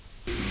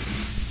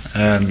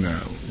And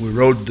we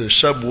rode the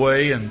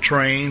subway and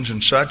trains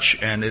and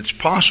such, and it's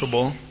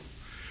possible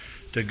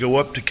to go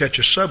up to catch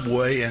a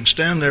subway and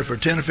stand there for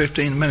 10 or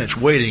 15 minutes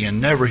waiting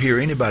and never hear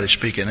anybody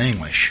speak in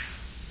English.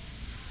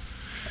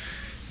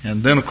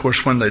 And then, of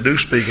course, when they do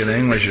speak in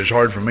English, it's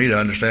hard for me to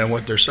understand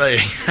what they're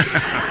saying.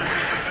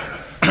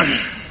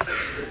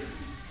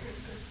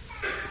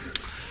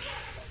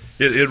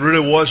 It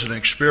really was an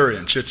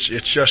experience. It's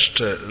just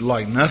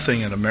like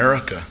nothing in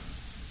America.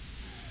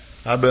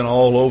 I've been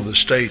all over the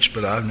States,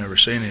 but I've never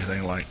seen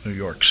anything like New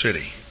York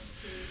City.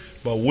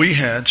 But we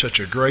had such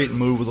a great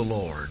move of the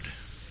Lord.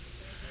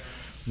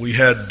 We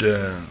had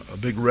a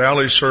big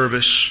rally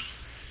service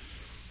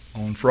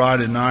on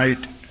Friday night.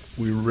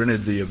 We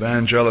rented the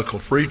Evangelical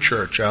Free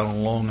Church out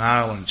on Long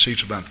Island. It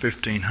seats about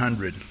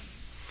 1,500.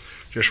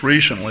 Just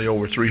recently,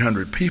 over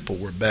 300 people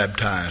were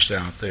baptized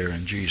out there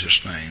in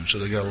Jesus' name. So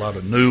they got a lot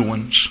of new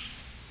ones.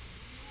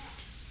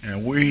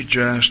 And we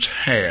just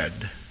had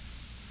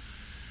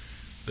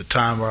the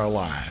time of our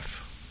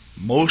life.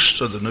 Most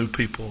of the new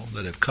people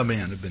that have come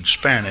in have been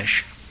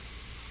Spanish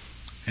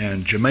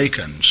and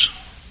Jamaicans.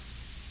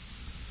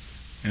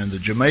 And the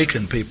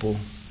Jamaican people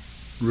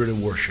really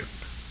worship.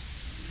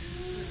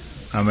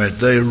 I mean,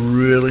 they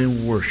really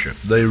worship.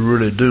 They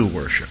really do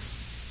worship.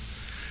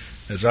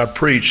 As I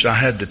preached, I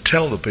had to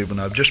tell the people,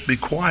 now just be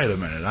quiet a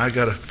minute. I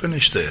got to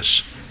finish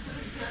this.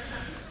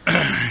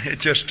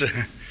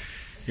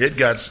 It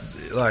got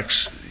like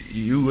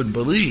you wouldn't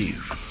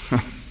believe.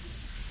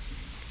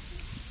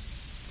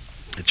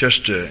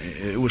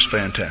 It was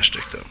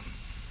fantastic, though.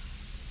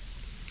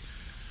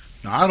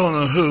 Now, I don't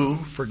know who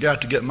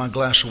forgot to get my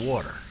glass of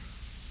water.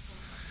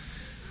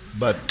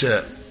 But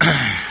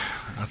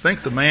I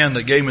think the man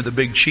that gave me the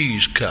big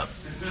cheese cup.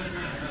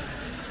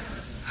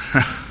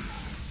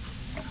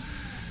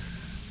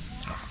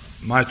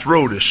 My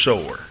throat is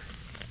sore.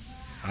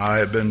 I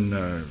have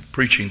been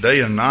preaching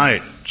day and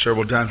night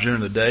several times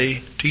during the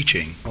day,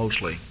 teaching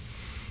mostly,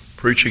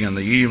 preaching in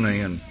the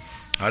evening, and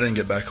I didn't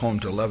get back home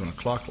till 11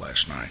 o'clock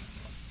last night.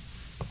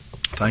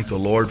 Thank the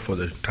Lord for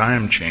the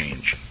time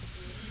change.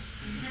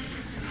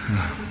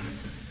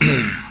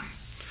 I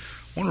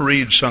want to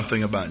read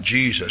something about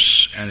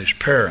Jesus and his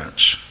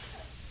parents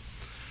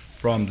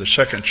from the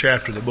 2nd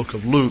chapter of the book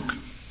of Luke,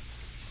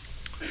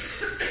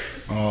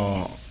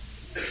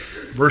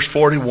 verse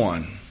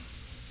 41.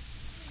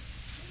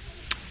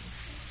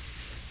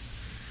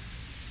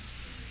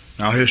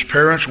 Now his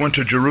parents went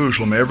to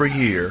Jerusalem every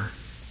year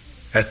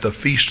at the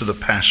feast of the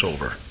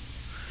Passover.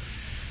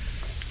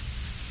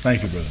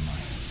 Thank you, Brother Mike.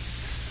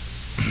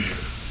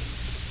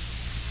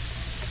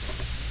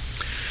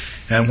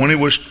 And when he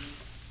was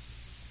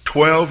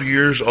 12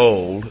 years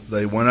old,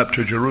 they went up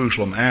to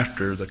Jerusalem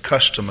after the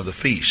custom of the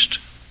feast.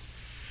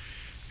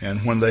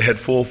 And when they had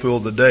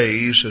fulfilled the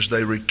days, as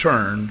they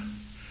returned,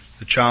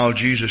 the child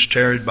Jesus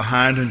tarried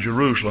behind in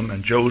Jerusalem,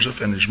 and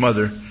Joseph and his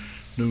mother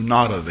knew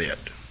not of it.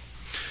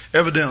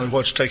 Evidently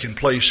what's taking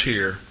place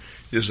here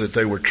is that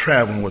they were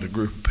traveling with a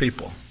group of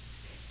people.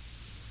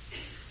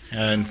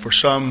 And for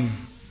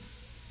some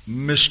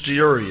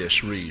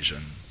mysterious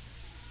reason,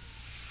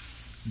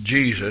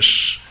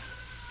 Jesus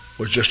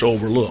was just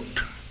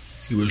overlooked.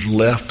 He was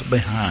left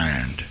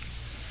behind.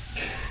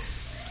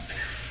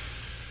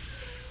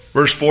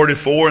 Verse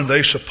 44, and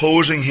they,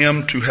 supposing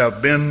him to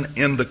have been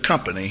in the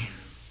company,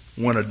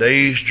 went a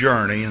day's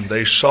journey, and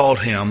they sought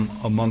him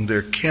among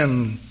their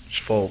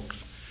kinsfolk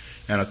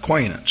and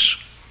acquaintance.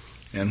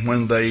 And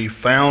when they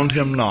found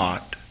him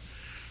not,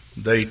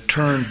 they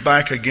turned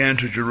back again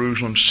to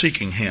Jerusalem,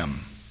 seeking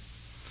him.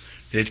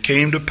 It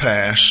came to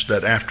pass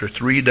that after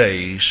 3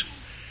 days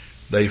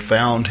they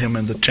found him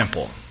in the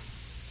temple.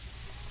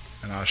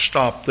 And I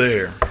stop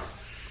there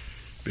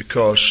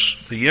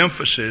because the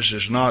emphasis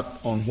is not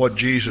on what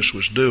Jesus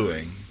was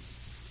doing,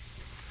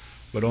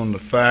 but on the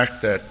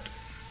fact that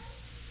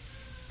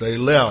they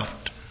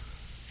left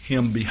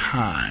him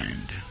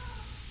behind.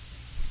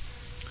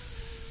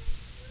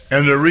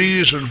 And the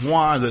reason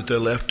why that they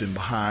left him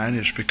behind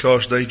is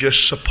because they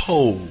just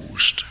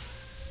supposed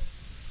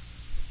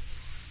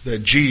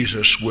that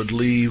Jesus would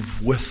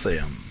leave with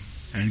them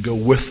and go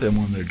with them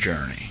on their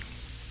journey.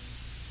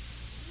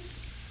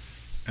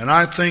 And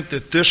I think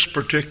that this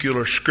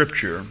particular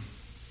scripture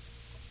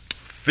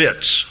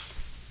fits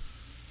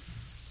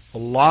a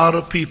lot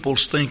of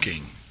people's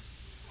thinking,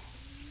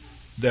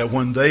 that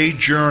when they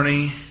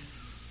journey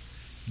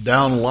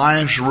down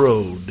life's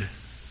road,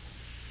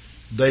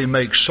 they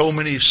make so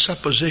many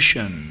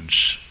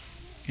suppositions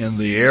in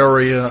the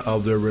area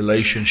of their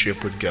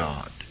relationship with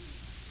God.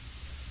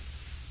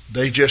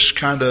 They just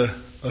kind of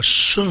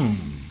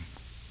assume.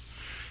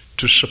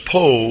 To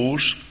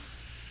suppose,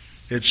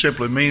 it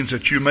simply means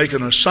that you make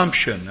an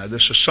assumption. Now,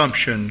 this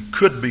assumption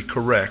could be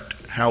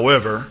correct.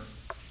 However,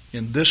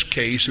 in this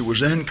case, it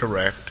was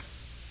incorrect,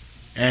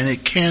 and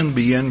it can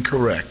be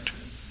incorrect,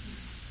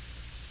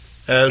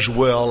 as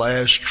well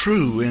as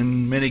true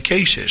in many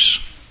cases.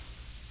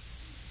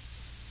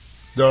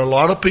 There are a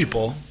lot of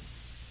people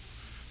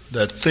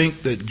that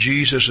think that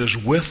Jesus is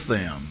with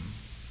them,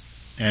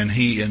 and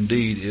he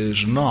indeed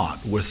is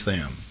not with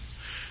them.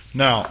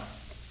 Now,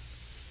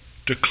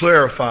 to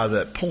clarify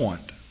that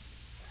point,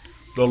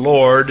 the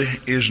Lord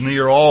is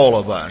near all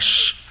of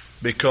us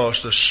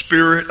because the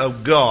Spirit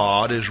of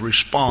God is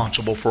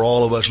responsible for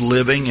all of us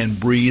living and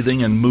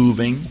breathing and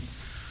moving.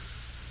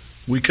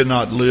 We could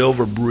not live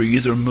or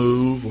breathe or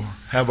move or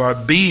have our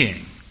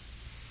being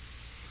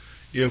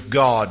if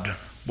God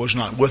was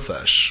not with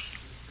us.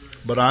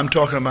 But I'm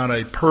talking about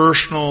a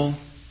personal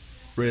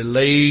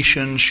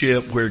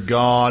relationship where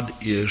God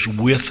is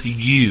with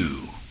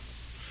you.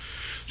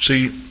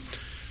 See,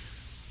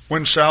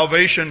 when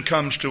salvation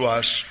comes to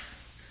us,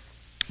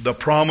 the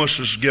promise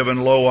is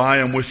given, "Lo, I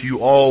am with you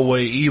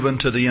always, even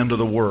to the end of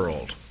the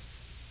world."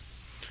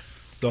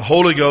 The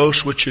Holy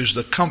Ghost, which is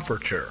the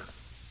Comforter,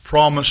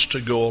 promised to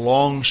go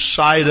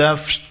alongside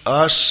of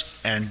us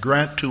and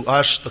grant to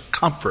us the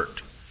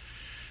comfort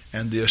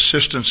and the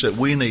assistance that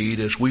we need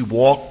as we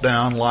walk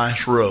down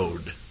life's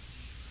road.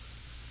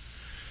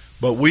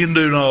 But we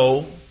do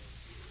know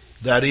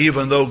that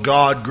even though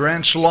God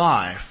grants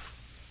life,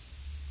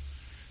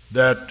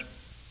 that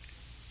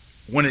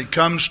when it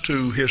comes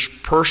to His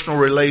personal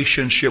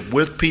relationship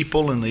with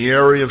people in the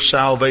area of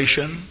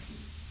salvation,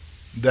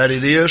 that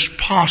it is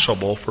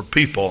possible for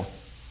people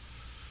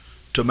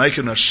to make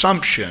an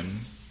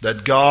assumption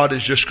that God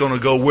is just going to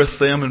go with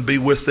them and be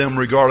with them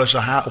regardless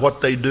of what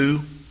they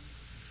do,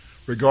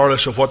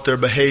 regardless of what their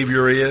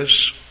behavior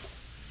is.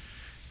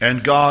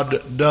 And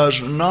God does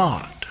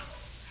not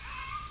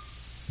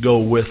go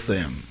with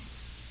them.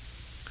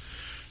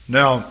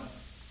 Now,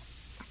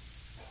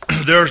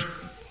 there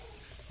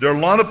are a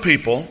lot of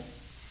people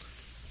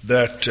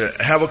that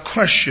have a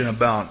question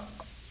about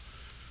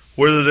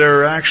whether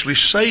they're actually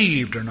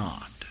saved or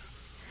not.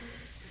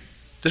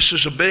 This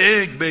is a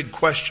big, big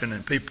question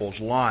in people's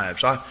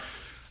lives.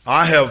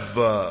 I have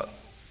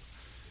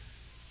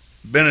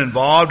been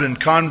involved in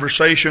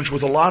conversations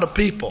with a lot of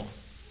people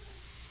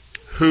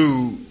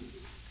who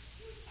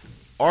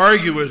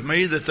argue with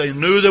me that they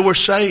knew they were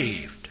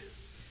saved.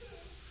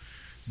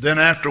 Then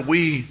after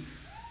we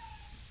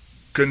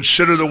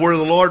consider the word of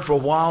the Lord for a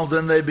while,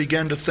 then they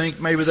began to think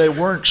maybe they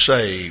weren't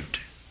saved.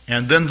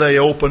 And then they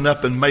opened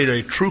up and made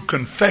a true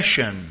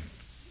confession.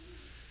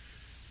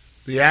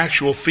 The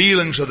actual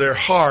feelings of their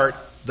heart,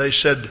 they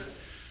said,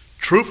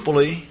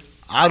 "Truthfully,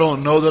 I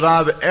don't know that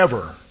I've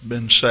ever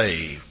been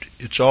saved.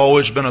 It's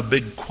always been a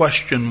big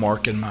question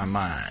mark in my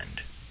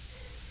mind."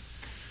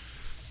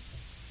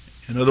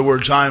 In other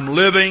words, I'm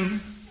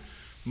living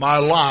my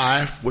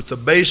life with the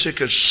basic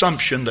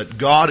assumption that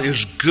God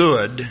is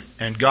good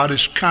and God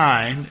is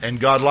kind and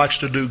God likes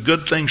to do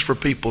good things for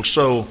people.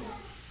 So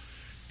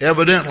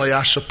evidently,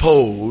 I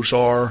suppose,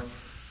 or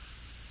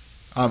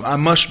I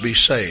must be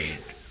saved.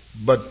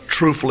 But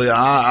truthfully,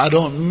 I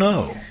don't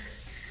know.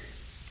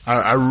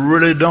 I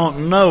really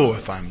don't know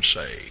if I'm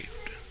saved.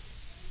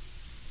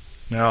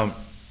 Now,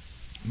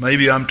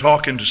 maybe I'm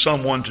talking to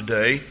someone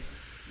today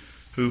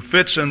who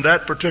fits in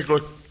that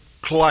particular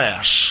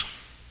class.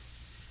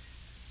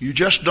 You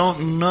just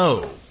don't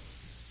know.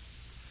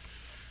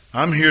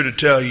 I'm here to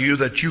tell you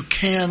that you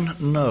can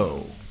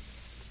know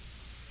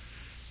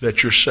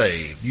that you're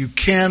saved. You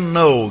can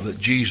know that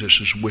Jesus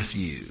is with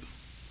you.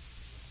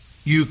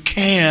 You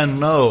can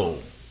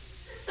know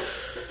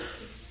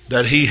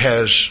that He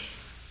has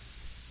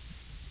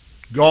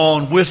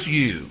gone with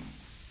you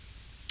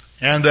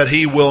and that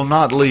He will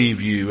not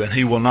leave you and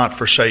He will not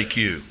forsake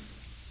you.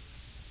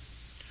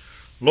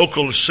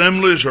 Local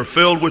assemblies are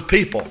filled with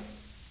people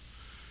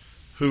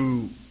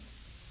who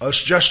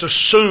just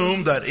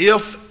assume that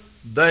if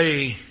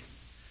they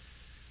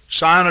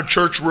sign a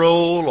church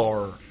roll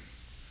or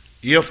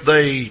if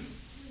they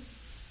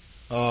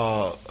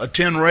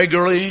attend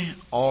regularly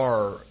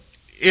or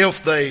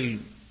if they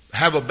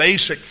have a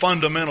basic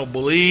fundamental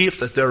belief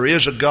that there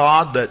is a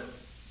God,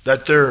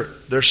 that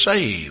they're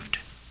saved.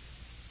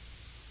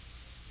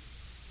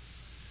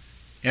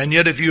 And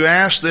yet if you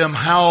ask them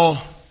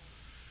how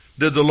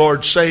did the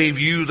Lord save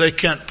you, they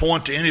can't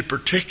point to any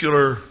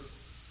particular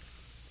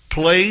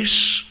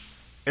place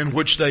in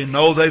which they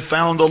know they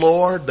found the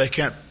Lord. They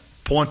can't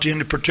point to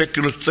any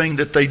particular thing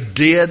that they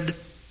did.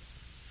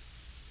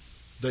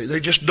 They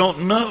just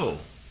don't know.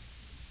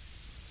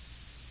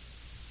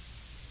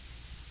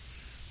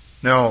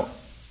 Now,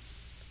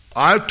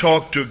 I've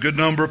talked to a good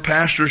number of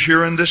pastors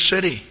here in this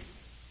city.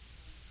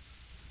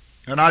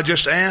 And I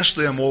just asked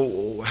them, well,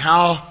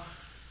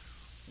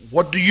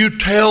 what do you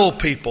tell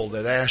people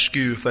that ask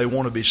you if they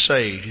want to be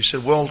saved? He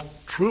said, well,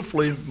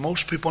 truthfully,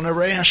 most people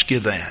never ask you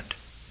that.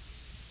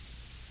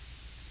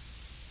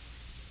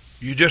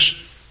 You just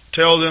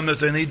tell them that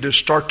they need to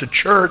start the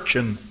church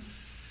and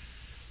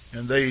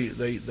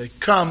they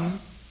come.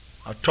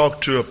 I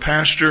talked to a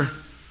pastor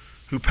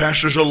who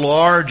pastors a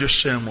large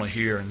assembly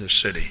here in this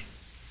city.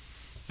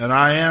 And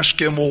I asked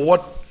him,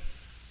 well,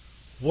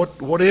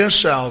 what is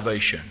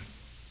salvation?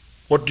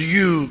 What do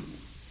you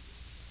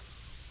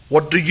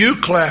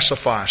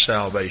classify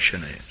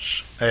salvation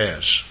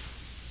as?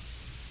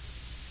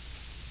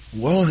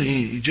 Well,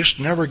 he just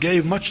never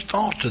gave much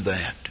thought to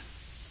that.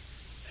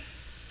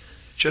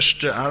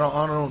 Just I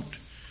don't.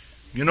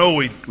 You know,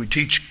 we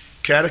teach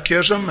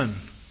catechism, and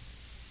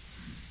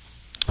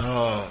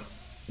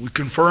we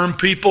confirm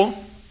people.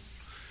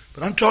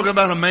 But I'm talking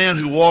about a man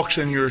who walks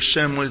in your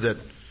assembly that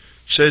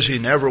says he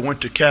never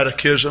went to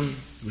catechism,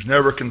 was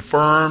never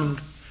confirmed,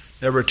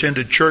 never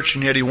attended church,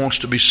 and yet he wants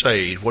to be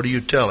saved. What do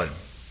you tell him?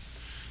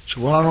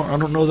 So, well, I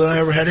don't know that I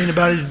ever had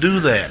anybody to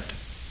do that.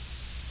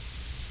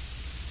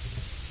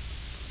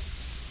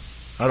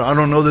 I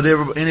don't know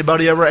that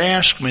anybody ever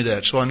asked me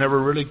that, so I never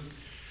really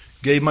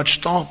gave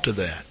much thought to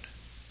that.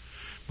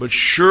 But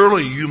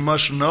surely you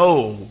must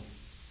know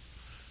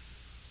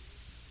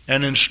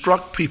and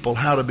instruct people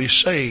how to be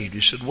saved.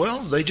 He said, well,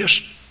 they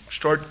just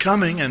start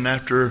coming, and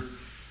after a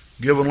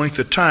given length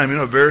of time,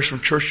 it varies from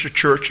church to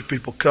church. If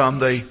people come,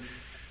 they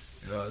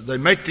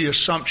make the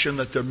assumption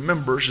that they're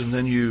members, and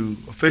then you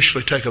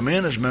officially take them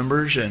in as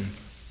members.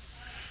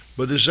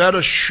 But does that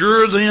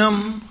assure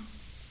them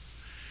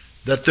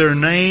that their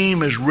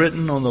name is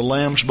written on the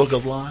Lamb's Book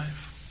of Life?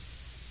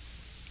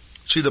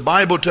 See, the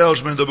Bible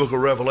tells me in the book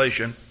of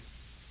Revelation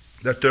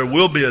that there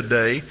will be a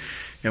day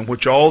in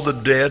which all the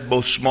dead,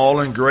 both small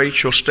and great,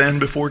 shall stand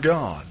before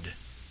God.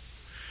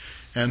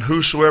 And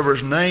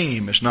whosoever's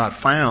name is not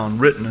found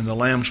written in the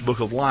Lamb's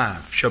Book of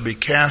Life shall be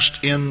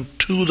cast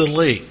into the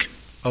lake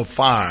of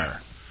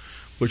fire,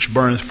 which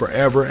burneth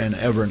forever and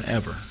ever and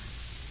ever.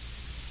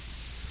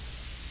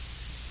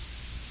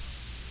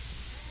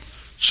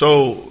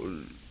 So,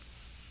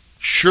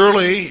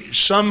 surely,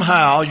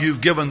 somehow, you've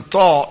given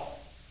thought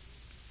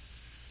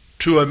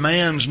to a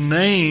man's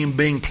name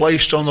being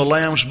placed on the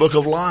Lamb's Book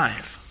of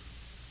Life.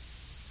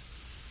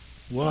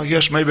 Well, I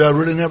guess maybe I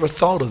really never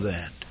thought of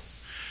that.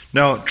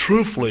 Now,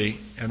 truthfully,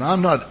 and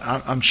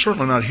I'm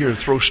certainly not here to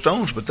throw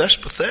stones, but that's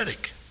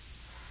pathetic.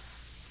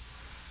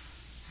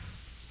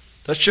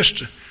 That's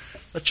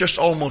just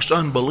almost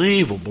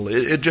unbelievable.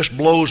 It just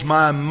blows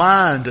my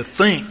mind to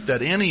think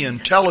that any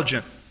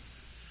intelligent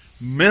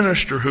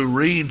minister who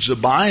reads the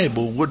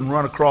Bible wouldn't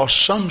run across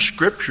some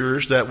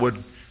scriptures that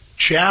would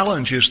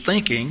challenge his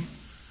thinking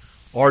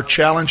or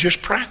challenge his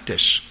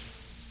practice.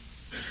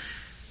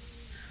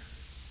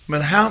 I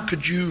mean, how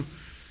could you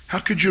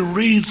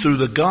read through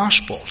the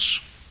Gospels?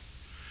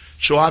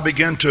 So I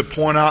began to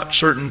point out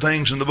certain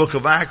things in the book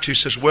of Acts. He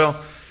says,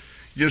 well,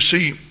 you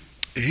see,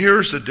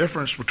 here's the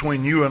difference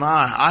between you and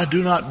I. I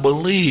do not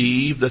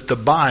believe that the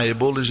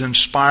Bible is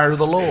inspired of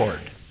the Lord.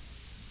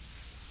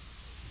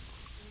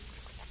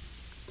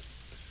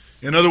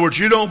 In other words,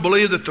 you don't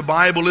believe that the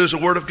Bible is the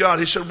Word of God.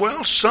 He said,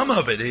 well, some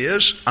of it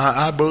is.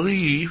 I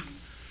believe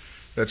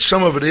that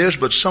some of it is,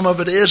 but some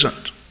of it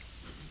isn't.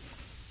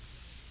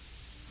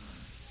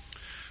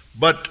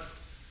 But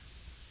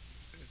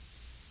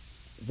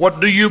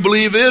what do you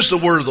believe is the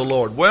Word of the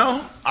Lord?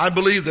 Well, I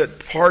believe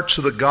that parts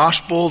of the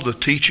gospel, the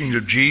teaching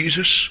of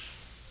Jesus,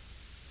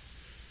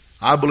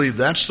 I believe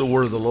that's the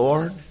Word of the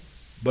Lord.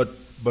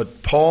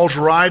 But Paul's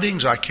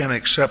writings, I can't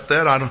accept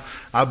that.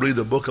 I believe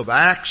the book of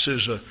Acts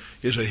is a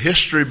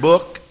history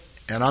book,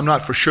 and I'm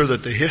not for sure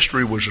that the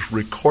history was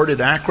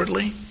recorded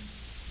accurately.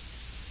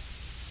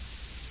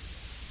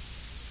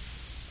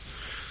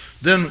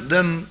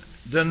 Then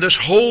this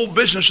whole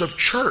business of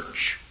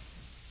church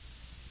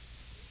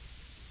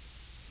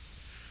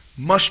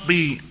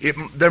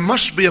there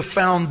must be a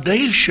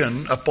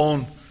foundation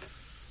upon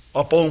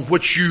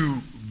which you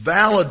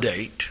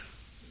validate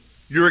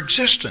your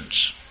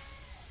existence.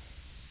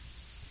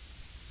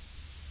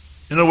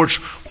 In other words,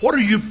 what are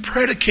you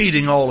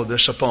predicating all of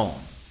this upon?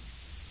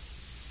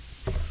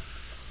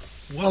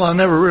 Well, I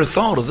never really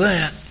thought of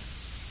that.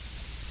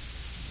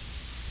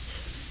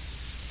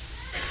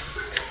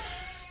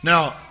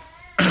 Now,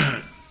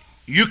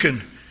 you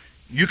can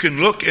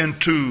look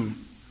into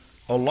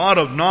a lot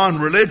of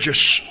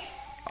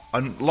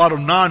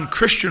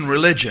non-Christian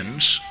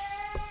religions,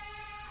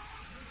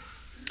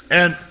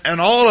 and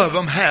all of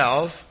them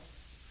have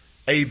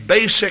a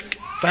basic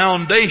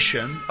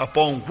foundation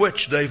upon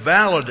which they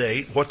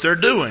validate what they're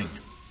doing.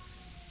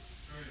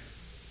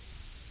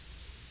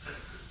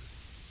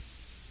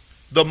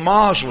 The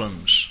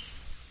Muslims,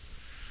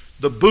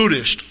 the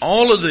Buddhists,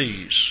 all of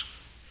these,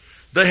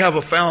 they have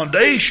a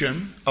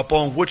foundation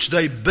upon which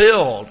they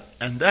build,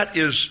 and that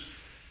is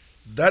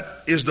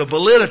the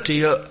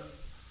validity of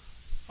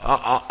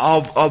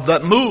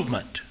that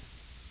movement.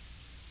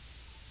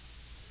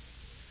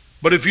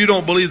 But if you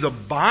don't believe the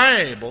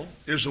Bible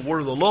is the Word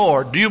of the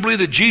Lord, do you believe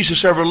that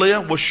Jesus ever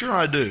lived? Well, sure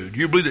I do. Do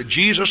you believe that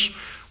Jesus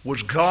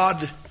was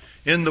God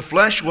in the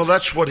flesh? Well,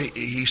 that's what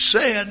he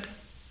said.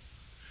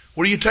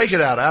 What do you take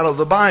it out? Out of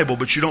the Bible,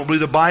 but you don't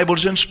believe the Bible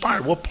is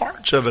inspired. Well,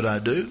 parts of it I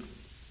do.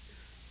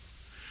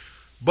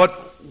 But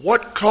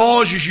what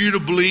causes you to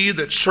believe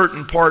that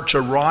certain parts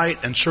are right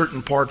and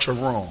certain parts are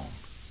wrong?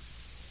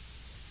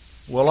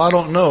 Well, I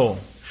don't know.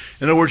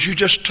 In other words, you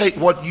just take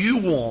what you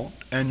want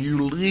and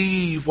you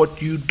leave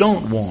what you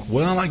don't want.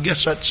 Well, I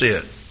guess that's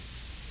it.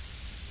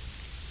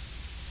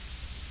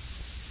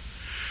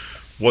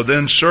 Well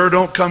then, sir,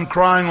 don't come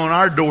crying on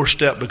our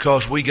doorstep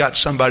because we got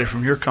somebody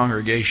from your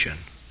congregation.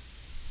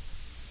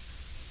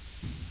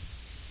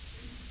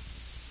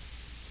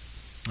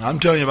 I'm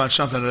telling you about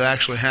something that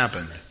actually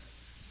happened.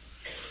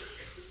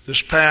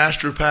 This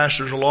pastor who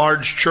pastors a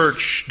large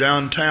church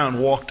downtown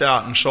walked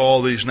out and saw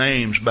all these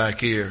names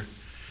back here.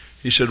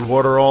 He said,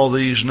 "What are all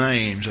these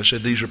names?" I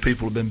said, "These are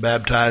people who have been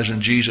baptized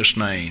in Jesus'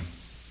 name.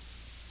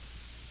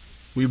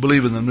 We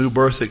believe in the new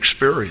birth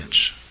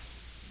experience."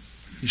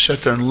 He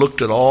sat there and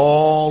looked at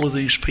all of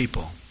these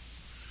people.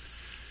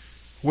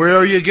 "Where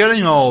are you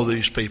getting all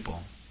these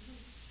people?"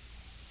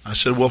 I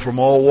said, "Well, from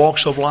all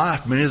walks of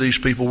life. Many of these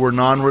people were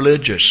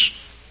non-religious.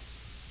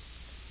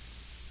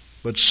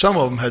 But some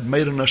of them had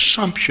made an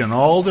assumption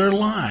all their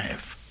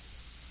life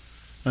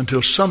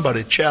until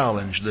somebody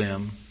challenged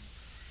them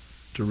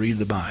to read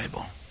the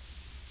Bible."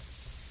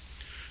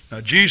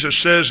 Now, Jesus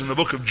says in the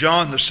book of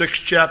John, the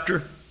 6th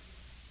chapter,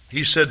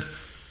 he said,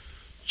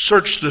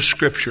 "Search the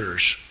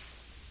Scriptures,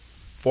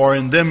 for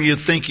in them you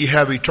think ye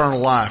have eternal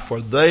life,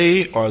 for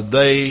they are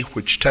they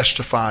which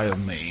testify of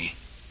me."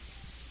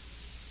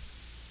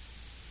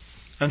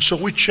 And so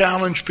we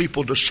challenge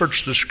people to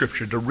search the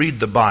Scripture, to read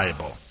the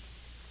Bible.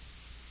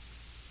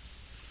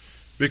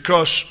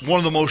 Because one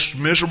of the most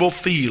miserable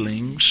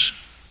feelings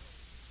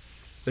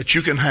that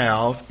you can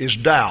have is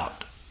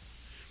doubt.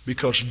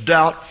 Because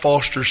doubt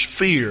fosters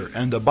fear,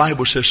 and the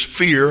Bible says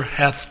fear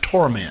hath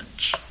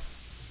torments.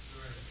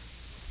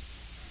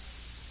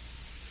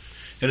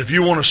 And if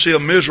you want to see a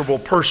miserable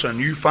person,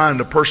 you find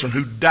a person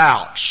who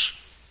doubts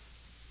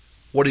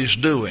what he's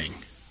doing.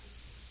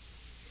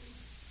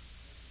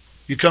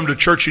 You come to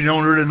church and you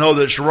don't really know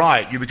that it's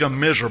right. You become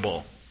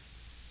miserable.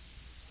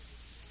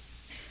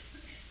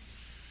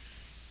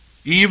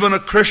 Even a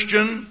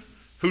Christian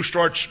who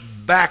starts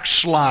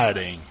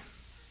backsliding,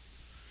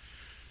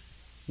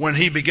 when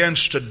he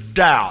begins to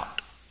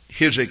doubt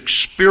his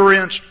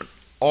experience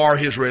or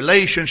his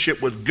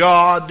relationship with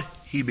God,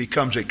 he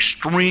becomes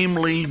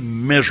extremely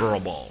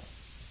miserable.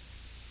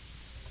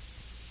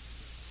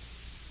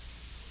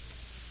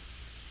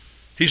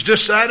 He's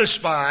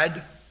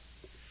dissatisfied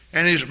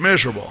and he's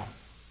miserable.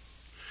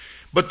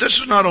 But this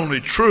is not only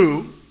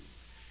true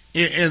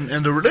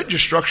in the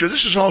religious structure,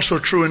 this is also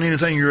true in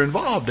anything you're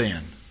involved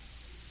in.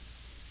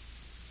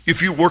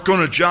 If you work on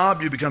a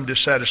job, you become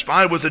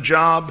dissatisfied with the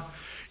job.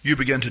 You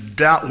begin to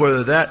doubt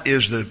whether that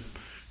is the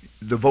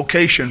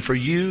vocation for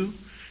you.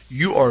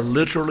 You are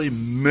literally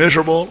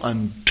miserable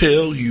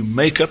until you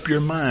make up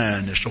your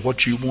mind as to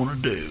what you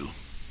want to do.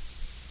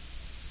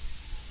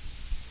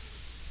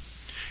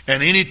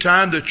 And any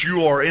time that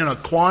you are in a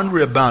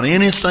quandary about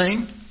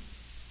anything,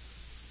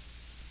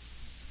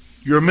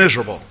 you're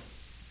miserable.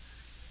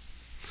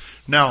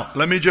 Now,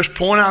 let me just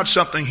point out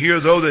something here,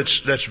 though,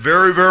 that's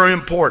very, very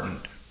important.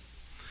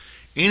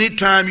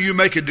 Anytime you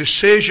make a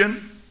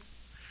decision,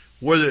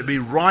 whether it be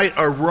right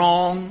or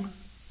wrong,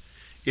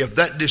 if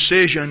that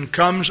decision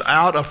comes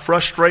out of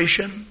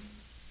frustration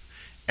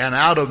and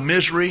out of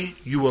misery,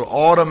 you will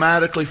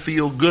automatically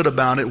feel good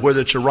about it, whether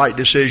it's a right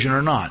decision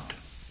or not.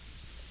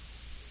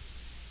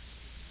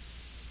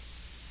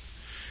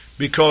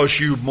 Because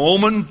you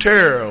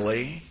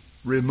momentarily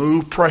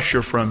remove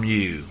pressure from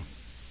you.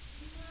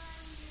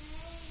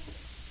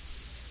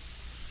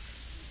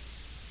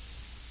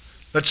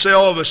 Let's say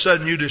all of a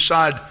sudden you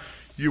decide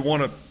you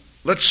want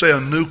let's say a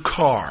new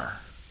car,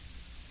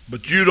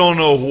 but you don't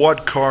know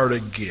what car to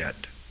get.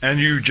 And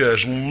you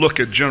just look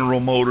at General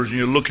Motors, and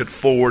you look at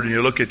Ford, and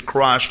you look at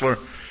Chrysler,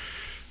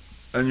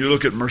 and you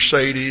look at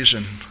Mercedes,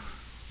 and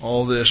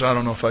all this. I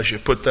don't know if I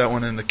should put that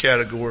one in the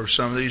category of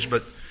some of these,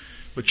 but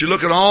you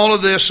look at all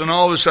of this, and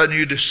all of a sudden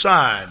you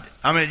decide.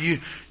 I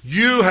mean,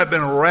 you have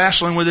been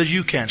wrestling with it.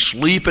 You can't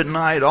sleep at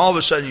night. All of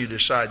a sudden you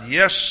decide,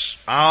 yes,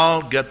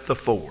 I'll get the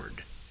Ford.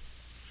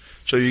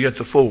 So you get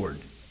the Ford.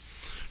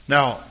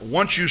 Now,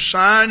 once you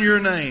sign your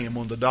name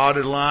on the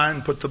dotted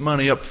line, put the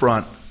money up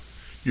front,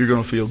 you're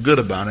going to feel good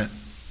about it,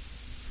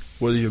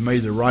 whether you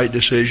made the right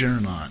decision or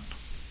not.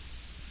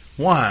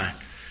 Why?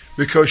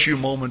 Because you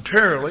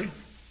momentarily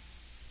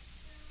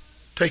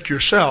take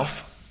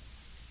yourself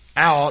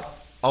out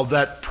of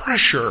that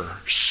pressure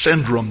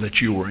syndrome that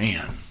you were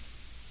in.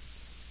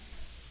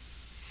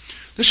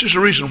 This is the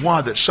reason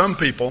why that some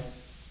people,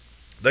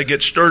 they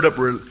get stirred up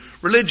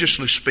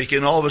religiously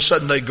speaking, all of a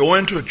sudden they go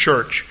into a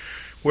church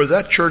where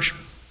that church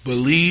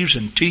believes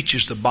and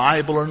teaches the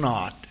Bible or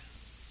not,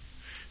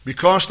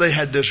 because they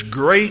had this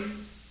great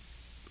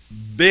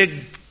big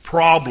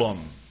problem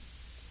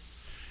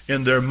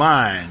in their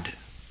mind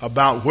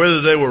about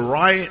whether they were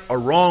right or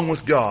wrong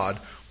with God.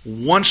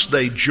 Once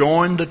they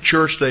joined the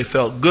church, they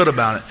felt good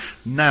about it.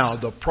 Now,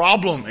 the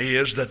problem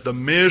is that the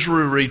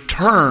misery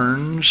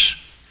returns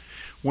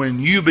when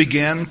you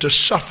begin to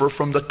suffer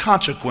from the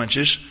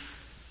consequences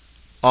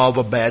of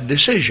a bad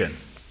decision.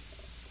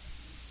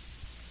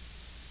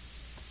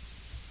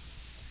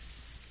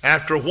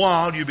 After a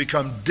while, you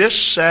become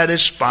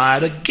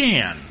dissatisfied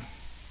again.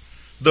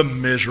 The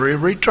misery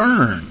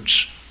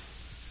returns.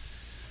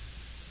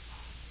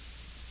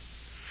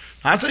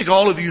 I think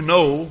all of you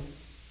know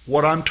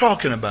what I'm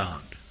talking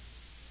about.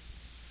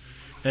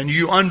 And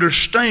you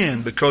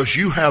understand because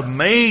you have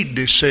made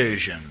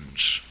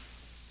decisions.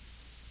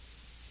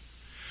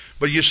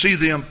 But you see,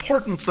 the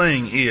important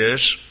thing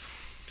is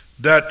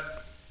that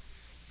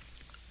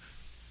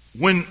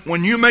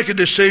when you make a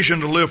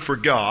decision to live for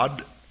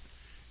God,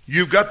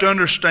 you've got to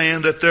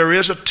understand that there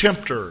is a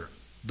tempter,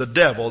 the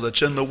devil,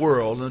 that's in the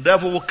world. And the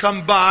devil will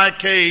come by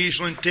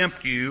occasionally and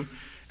tempt you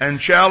and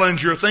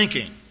challenge your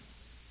thinking.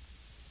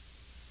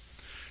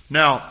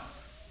 Now,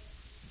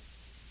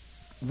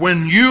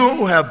 when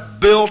you have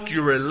built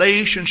your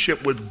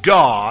relationship with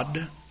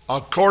God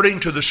according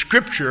to the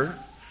Scripture,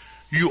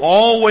 you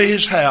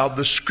always have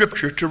the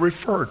Scripture to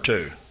refer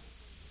to.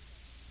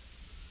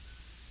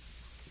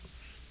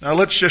 Now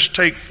let's just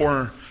take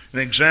for an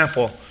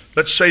example,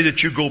 let's say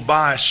that you go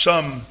buy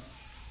some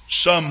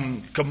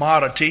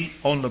commodity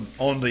on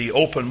the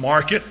open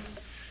market,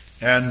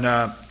 and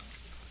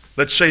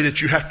let's say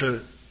that you have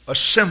to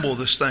assemble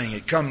this thing.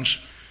 It comes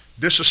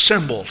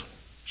disassembled,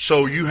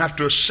 so you have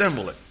to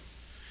assemble it.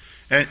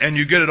 And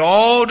you get it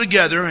all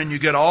together, and you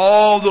get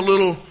all the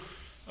little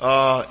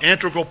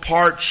integral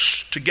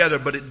parts together,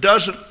 but it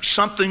doesn't,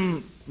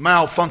 something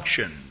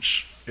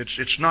malfunctions.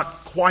 It's not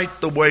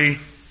quite the way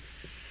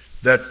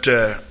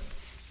that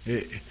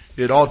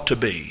it ought to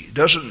be.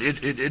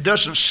 It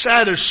doesn't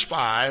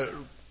satisfy,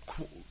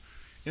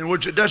 in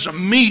which it doesn't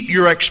meet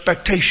your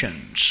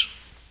expectations.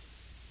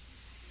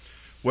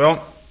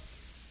 Well,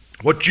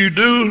 what you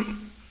do,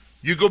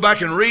 you go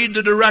back and read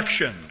the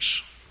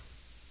directions.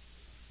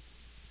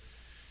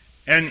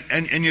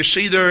 And you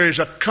see there is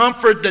a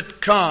comfort that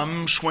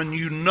comes when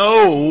you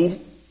know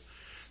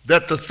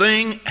that the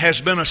thing has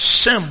been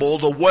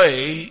assembled the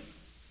way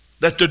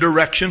that the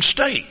directions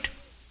state.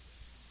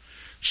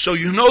 So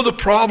you know the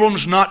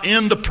problem's not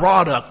in the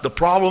product. The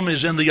problem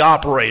is in the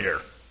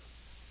operator.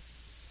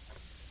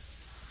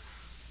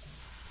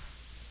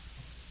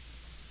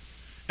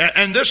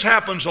 And this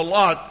happens a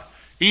lot,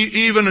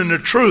 even in the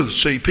truth.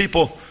 See,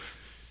 people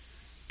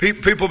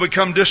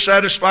become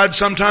dissatisfied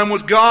sometime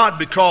with God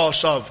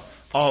because of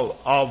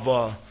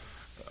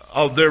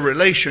their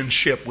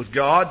relationship with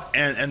God,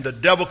 and the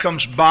devil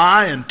comes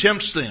by and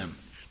tempts them.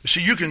 You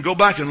see, you can go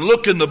back and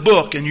look in the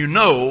book, and you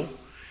know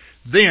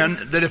then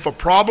that if a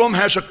problem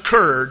has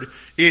occurred,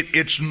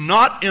 it's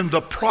not in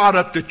the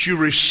product that you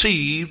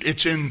received,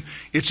 it's in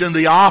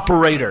the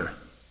operator.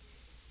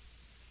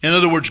 In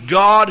other words,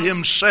 God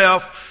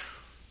Himself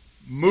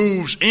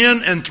moves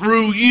in and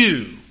through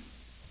you.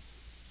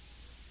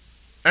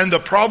 And the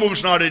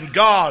problem's not in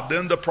God,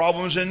 then the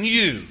problem's in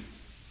you.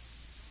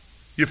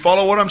 You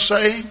follow what I'm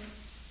saying?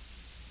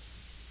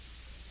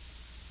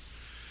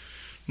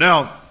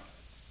 Now,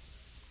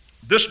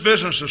 this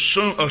business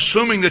of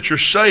assuming that you're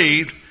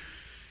saved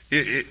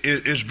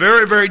is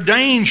very, very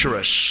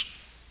dangerous.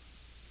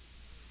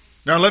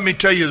 Now, let me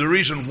tell you the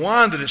reason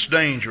why that it's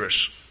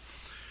dangerous.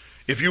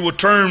 If you will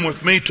turn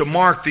with me to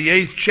Mark the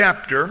 8th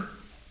chapter,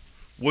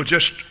 we'll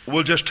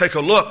just take a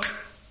look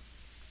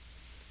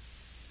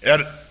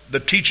at the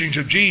teachings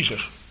of Jesus.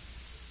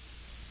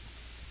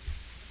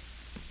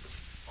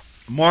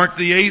 Mark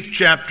the 8th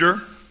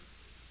chapter,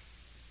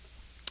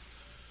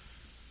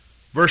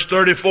 verse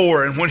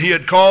 34, and when He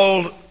had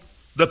called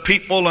the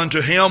people unto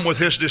Him with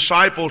His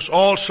disciples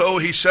also,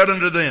 He said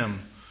unto them,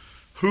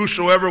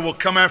 whosoever will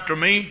come after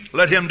me,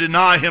 let him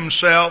deny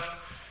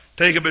himself,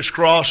 take up his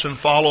cross, and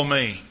follow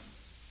me.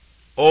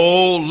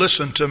 Oh,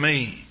 listen to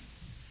me.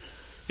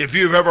 If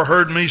you've ever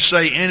heard me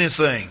say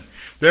anything,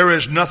 there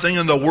is nothing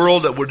in the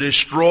world that would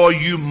destroy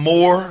you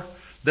more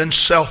than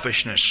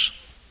selfishness.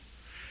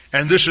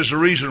 And this is the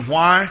reason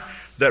why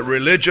that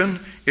religion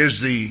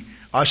is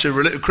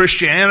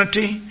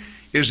Christianity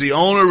is the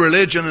only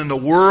religion in the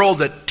world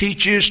that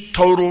teaches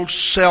total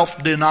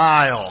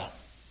self-denial.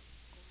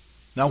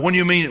 Now,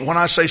 when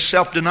I say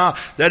self-denial,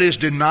 that is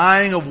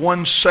denying of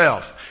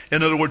oneself.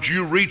 In other words,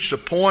 you reach the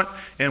point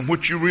in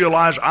which you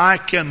realize, I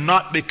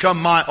cannot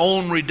become my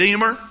own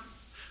redeemer.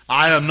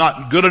 I am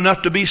not good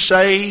enough to be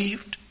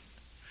saved.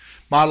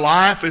 My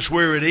life is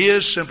where it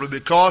is simply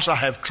because I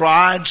have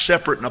tried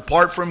separate and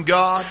apart from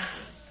God.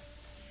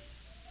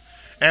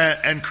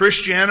 And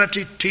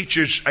Christianity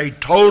teaches a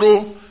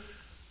total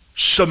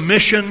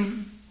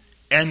submission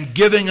and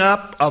giving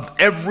up of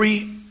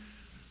every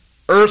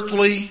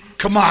earthly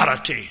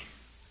commodity.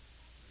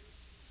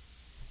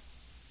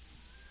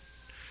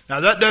 Now,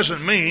 that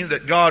doesn't mean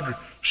that God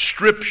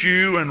strips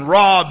you and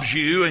robs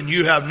you and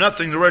you have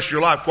nothing the rest of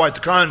your life. Quite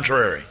the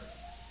contrary.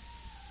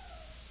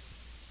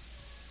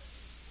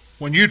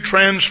 When you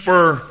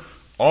transfer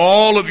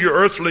all of your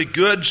earthly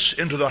goods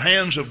into the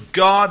hands of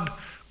God,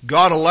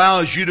 God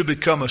allows you to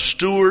become a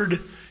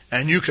steward,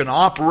 and you can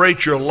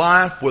operate your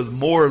life with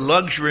more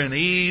luxury and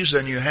ease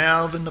than you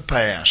have in the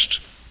past.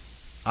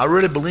 I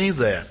really believe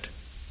that.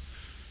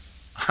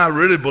 I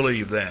really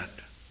believe that.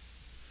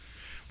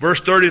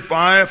 Verse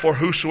 35, for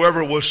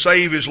whosoever will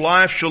save his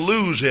life shall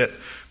lose it,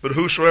 but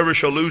whosoever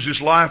shall lose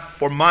his life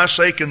for my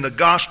sake in the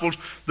gospel,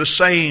 the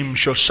same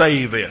shall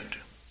save it.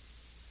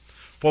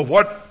 For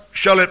what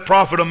shall it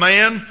profit a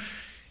man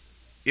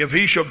if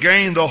he shall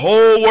gain the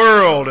whole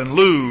world and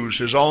lose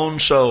his own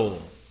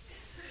soul?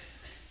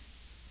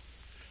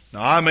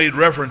 Now, I made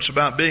reference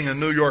about being in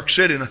New York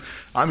City, and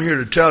I'm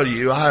here to tell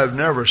you, I have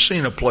never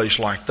seen a place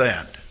like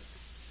that.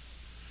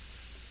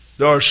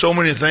 There are so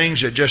many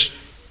things that just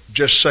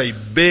just say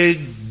big,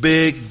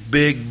 big,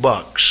 big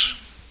bucks.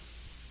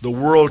 The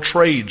World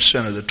Trade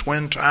Center, the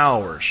Twin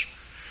Towers,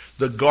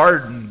 the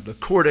garden, the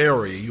court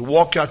area. You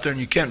walk out there and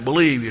you can't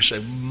believe. You say,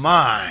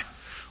 my,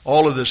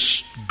 all of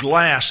this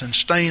glass and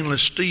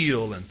stainless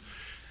steel and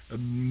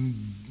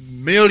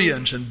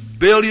millions and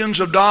billions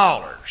of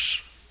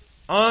dollars.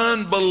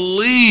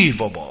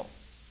 Unbelievable.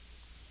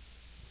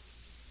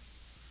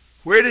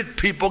 Where did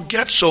people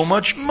get so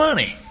much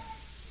money?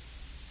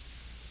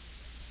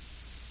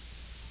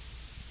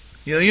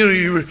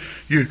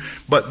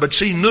 But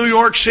see, New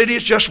York City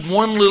is just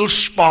one little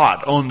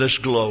spot on this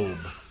globe.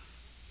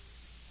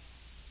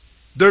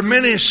 There are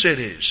many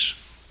cities,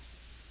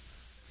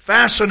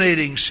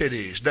 fascinating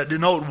cities that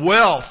denote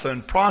wealth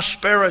and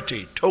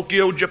prosperity.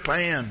 Tokyo,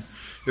 Japan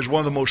is one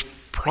of the most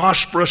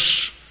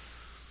prosperous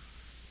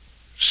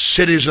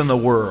cities in the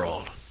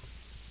world.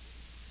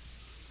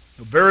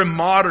 A very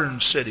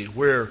modern city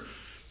where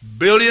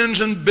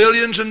billions and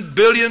billions and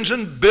billions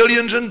and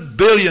billions and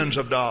billions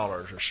of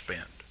dollars are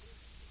spent.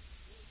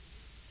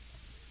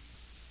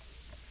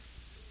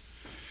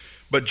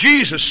 But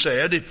Jesus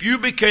said, if you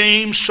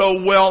became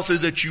so wealthy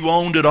that you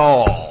owned it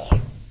all,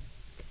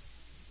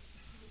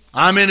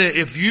 I mean,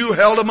 if you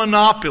held a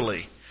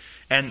monopoly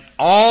and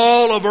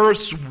all of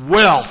earth's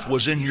wealth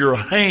was in your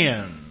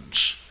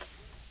hands,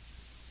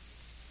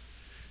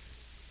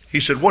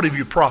 he said, what have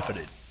you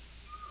profited?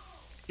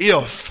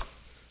 If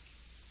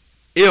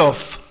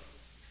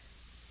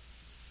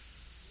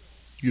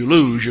you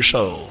lose your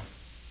soul.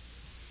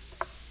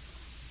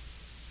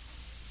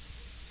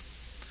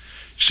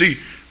 See,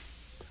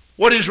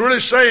 what he's really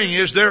saying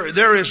is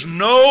there is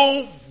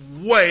no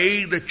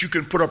way that you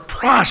can put a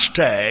price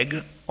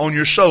tag on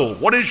your soul.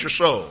 What is your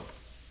soul?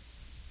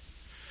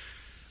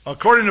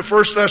 According to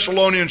 1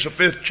 Thessalonians, the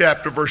 5th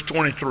chapter, verse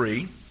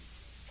 23,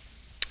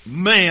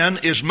 man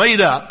is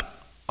made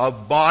up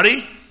of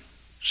body,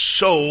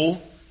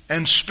 soul,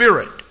 and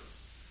spirit.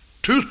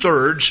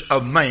 2/3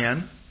 of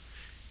man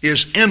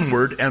is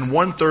inward and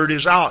 1/3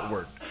 is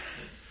outward.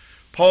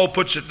 Paul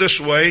puts it this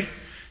way.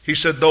 He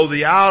said, though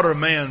the outer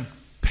man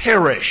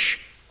perish,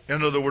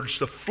 in other words,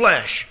 the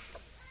flesh.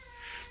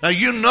 Now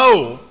you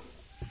know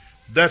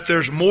that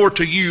there's more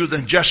to you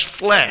than just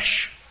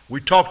flesh.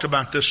 We talked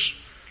about this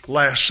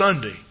last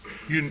Sunday.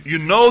 You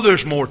know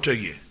there's more to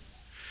you.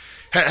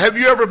 Have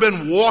you ever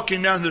been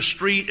walking down the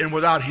street and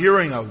without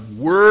hearing a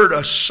word,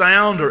 a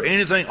sound, or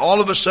anything,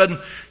 all of a sudden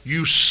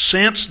you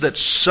sense that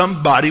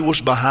somebody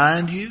was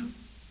behind you?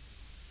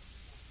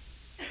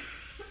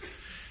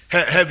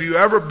 Have you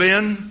ever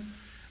been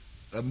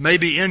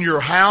maybe in your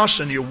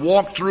house and you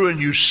walk through and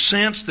you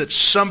sense that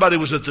somebody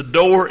was at the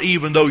door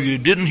even though you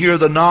didn't hear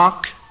the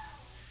knock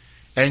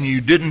and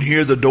you didn't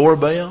hear the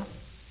doorbell?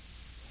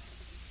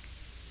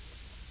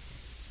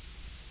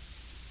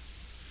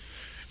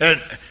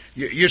 And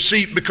you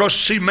see,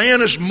 because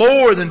man is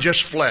more than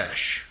just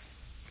flesh.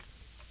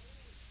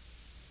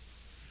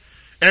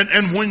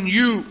 And when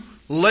you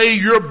lay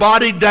your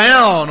body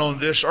down on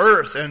this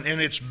earth and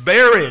it's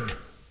buried,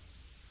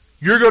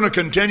 you're going to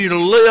continue to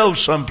live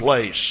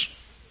someplace.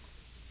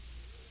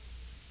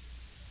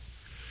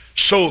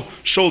 So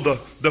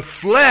the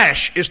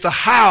flesh is the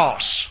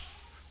house,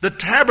 the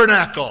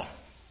tabernacle.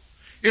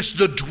 It's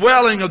the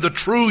dwelling of the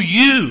true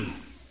you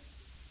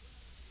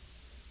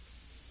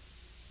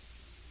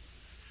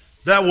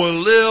that will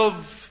live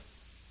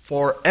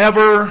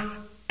forever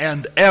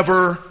and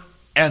ever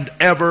and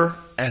ever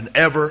and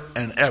ever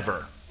and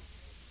ever.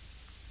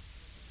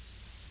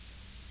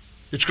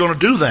 It's going to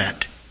do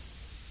that.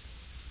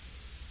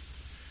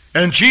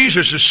 And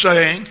Jesus is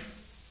saying,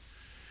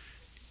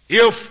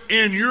 if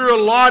in your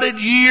allotted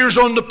years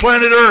on the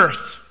planet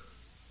Earth,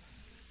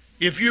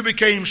 if you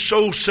became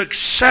so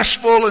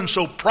successful and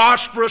so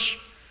prosperous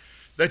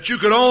that you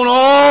could own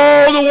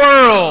all the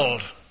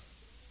world,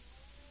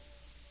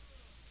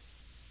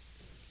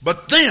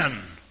 but then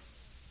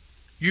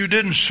you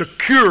didn't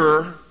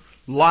secure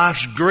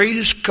life's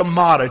greatest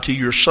commodity,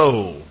 your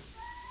soul,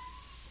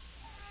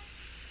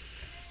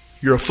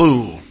 you're a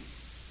fool.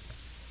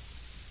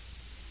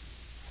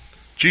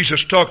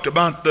 Jesus talked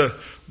about the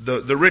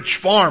rich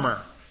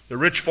farmer. The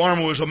rich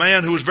farmer was a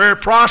man who was very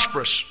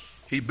prosperous.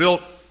 He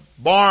built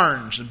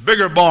barns and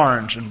bigger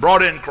barns and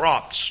brought in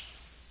crops.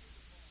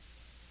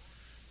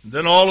 And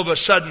then all of a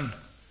sudden,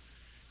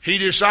 he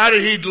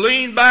decided he'd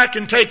lean back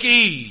and take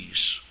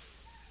ease.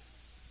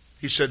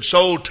 He said,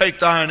 soul, take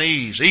thine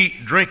ease.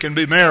 Eat, drink, and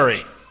be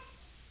merry.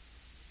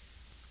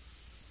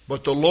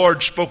 But the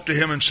Lord spoke to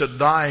him and said,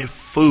 thy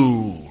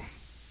fool.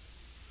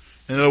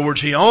 In other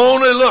words, he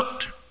only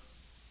looked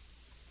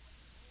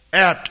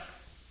at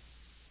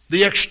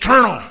the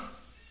external.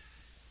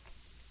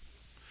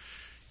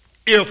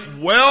 If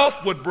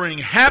wealth would bring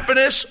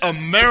happiness,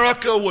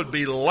 America would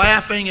be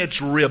laughing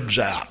its ribs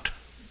out.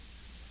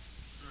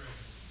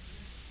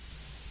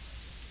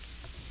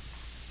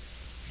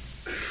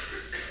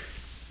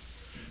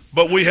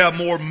 But we have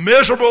more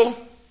miserable,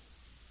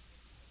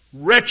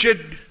 wretched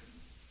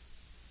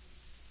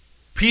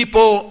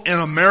people in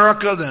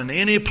America than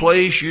any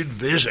place you'd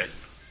visit.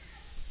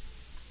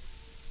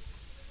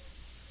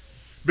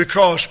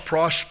 because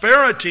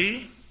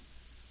prosperity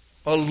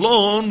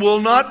alone will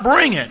not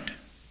bring it.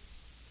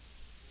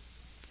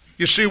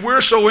 You see,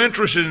 we're so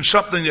interested in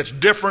something that's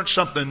different,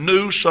 something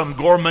new, some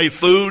gourmet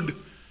food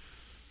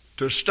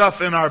to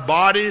stuff in our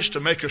bodies to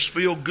make us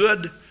feel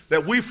good,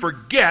 that we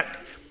forget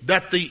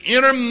that the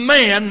inner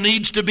man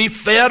needs to be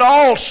fed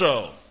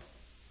also.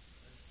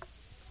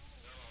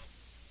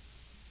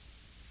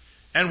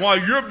 And while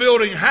you're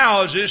building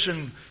houses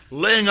and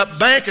laying up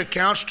bank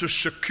accounts to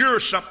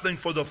secure something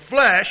for the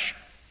flesh,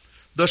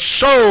 the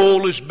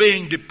soul is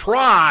being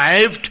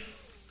deprived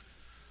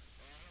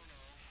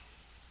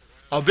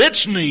of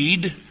its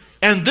need,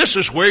 and this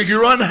is where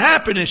your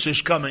unhappiness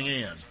is coming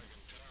in.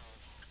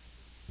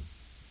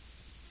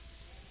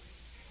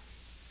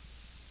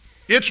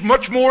 It's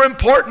much more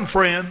important,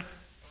 friend,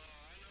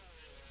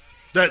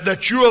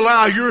 that you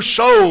allow your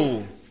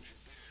soul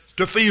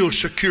to feel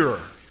secure.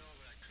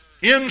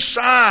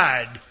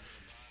 Inside,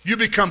 you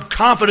become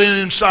confident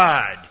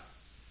inside.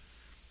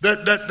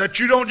 That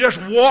you don't just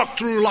walk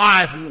through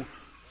life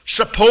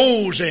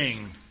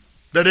supposing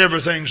that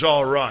everything's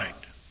all right.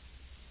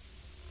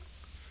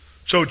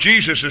 So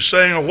Jesus is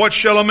saying, what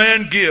shall a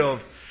man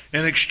give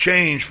in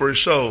exchange for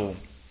his soul?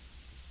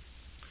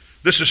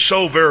 This is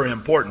so very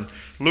important.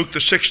 Luke the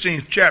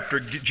 16th chapter,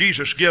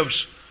 Jesus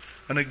gives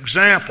an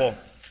example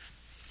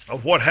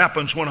of what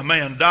happens when a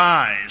man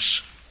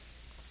dies.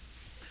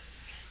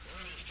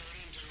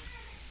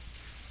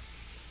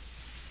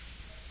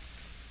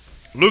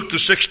 Luke the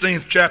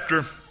 16th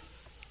chapter,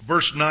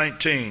 verse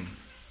 19.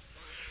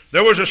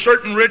 There was a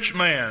certain rich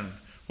man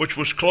which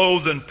was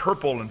clothed in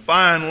purple and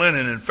fine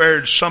linen and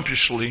fared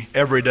sumptuously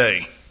every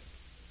day.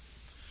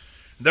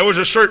 There was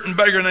a certain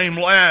beggar named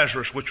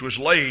Lazarus which was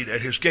laid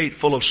at his gate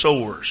full of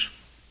sores,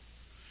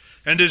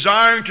 and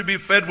desiring to be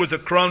fed with the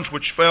crumbs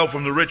which fell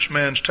from the rich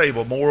man's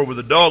table. Moreover,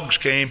 the dogs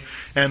came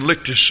and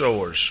licked his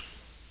sores.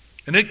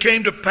 And it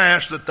came to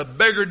pass that the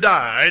beggar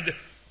died,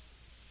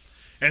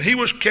 and he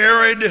was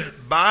carried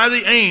by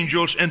the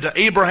angels into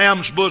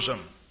Abraham's bosom.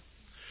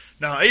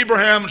 Now,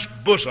 Abraham's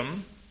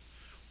bosom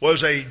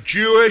was a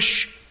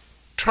Jewish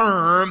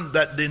term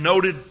that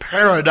denoted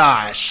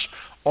paradise,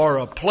 or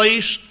a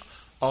place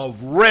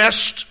of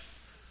rest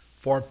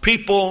for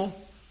people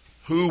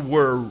who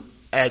were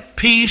at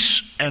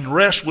peace and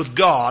rest with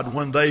God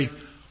when they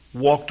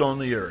walked on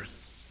the earth.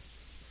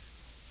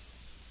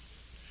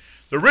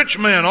 The rich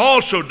man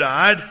also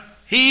died.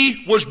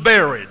 He was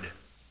buried.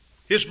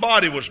 His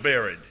body was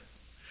buried.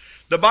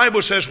 The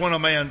Bible says when a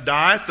man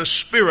dieth, the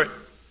spirit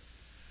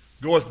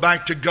goeth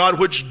back to God,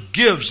 which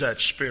gives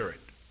that spirit.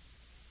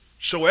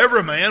 So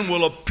every man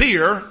will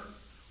appear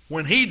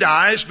when he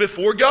dies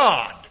before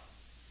God.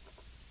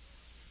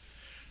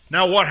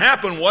 Now what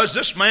happened was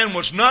this man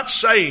was not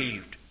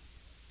saved.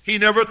 He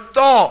never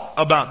thought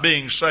about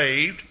being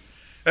saved,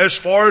 as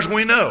far as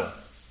we know.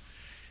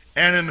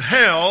 And in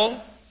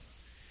hell,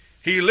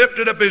 he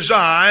lifted up his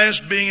eyes,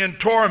 being in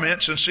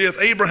torments, and seeth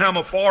Abraham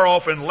afar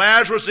off, and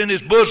Lazarus in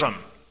his bosom.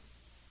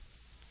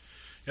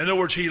 In other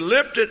words, he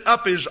lifted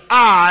up his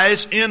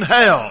eyes in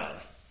hell.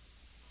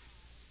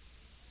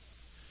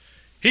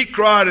 He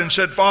cried and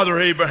said, Father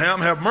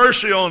Abraham, have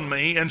mercy on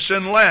me, and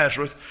send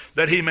Lazarus,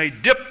 that he may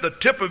dip the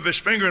tip of his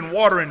finger in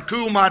water and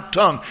cool my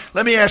tongue.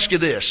 Let me ask you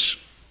this.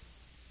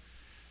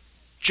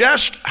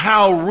 Just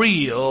how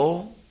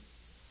real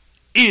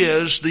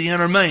is the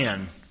inner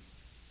man?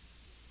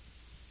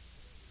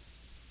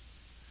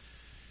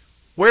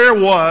 Where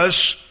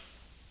was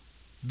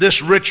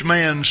this rich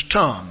man's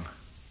tongue?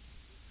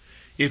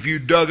 If you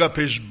dug up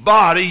his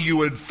body, you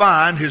would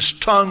find his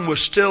tongue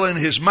was still in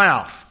his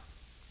mouth.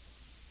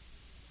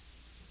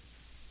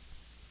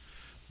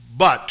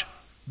 But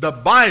the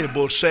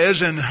Bible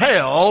says in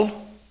hell,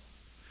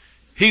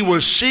 he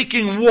was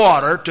seeking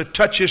water to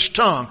touch his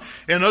tongue.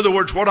 In other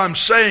words, what I'm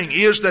saying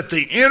is that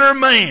the inner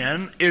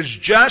man is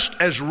just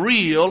as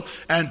real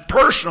and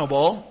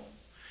personable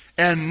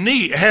and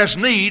has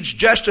needs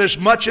just as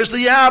much as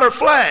the outer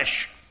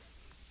flesh.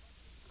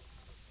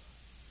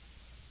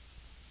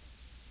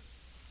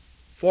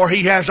 For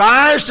he has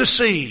eyes to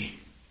see,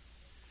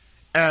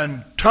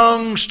 and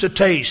tongues to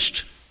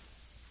taste,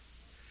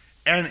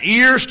 and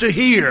ears to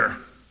hear,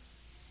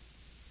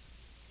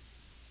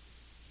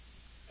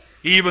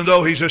 even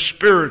though he's a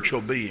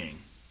spiritual being.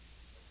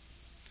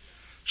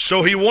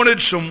 So he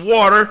wanted some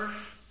water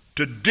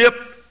to dip,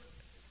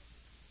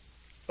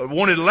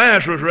 wanted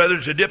Lazarus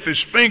rather to dip his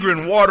finger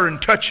in water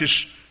and touch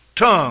his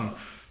tongue.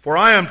 For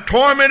I am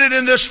tormented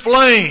in this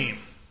flame.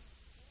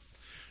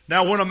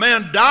 Now when a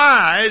man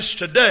dies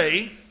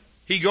today,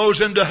 he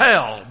goes into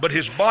hell, but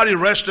his body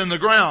rests in the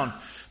ground.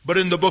 But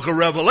in the book of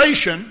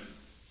Revelation,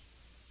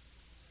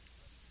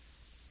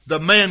 the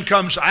man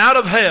comes out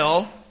of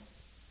hell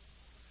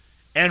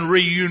and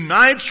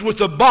reunites with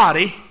the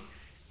body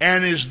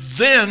and is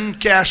then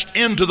cast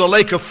into the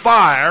lake of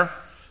fire,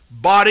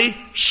 body,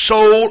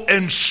 soul,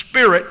 and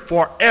spirit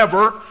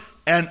forever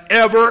and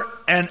ever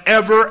and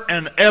ever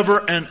and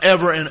ever and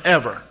ever and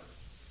ever.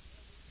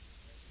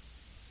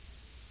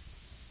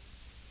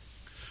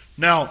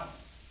 Now,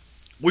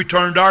 we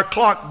turned our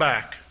clock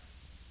back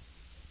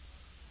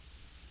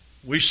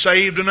We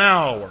saved an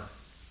hour.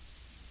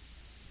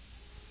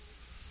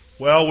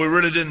 Well, we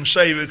really didn't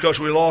save it because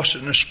we lost it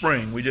in the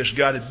spring. We just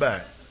got it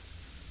back.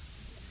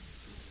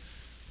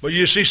 But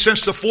you see,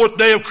 since the fourth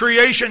day of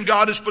creation,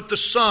 God has put the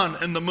sun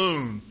and the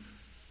moon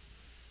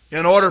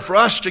in order for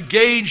us to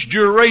gauge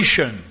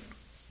duration.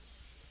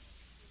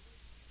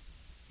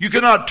 You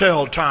cannot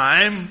tell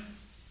time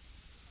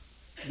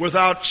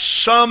without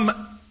some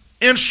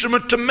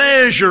instrument to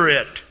measure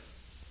it.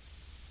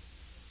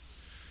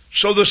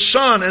 So the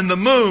sun and the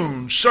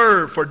moon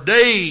serve for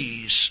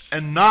days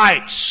and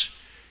nights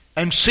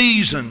and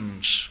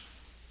seasons.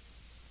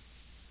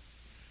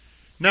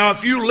 Now,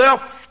 if you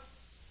left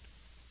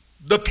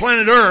the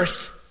planet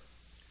Earth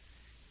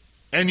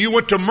and you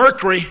went to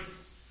Mercury,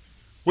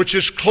 which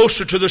is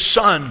closer to the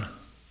sun,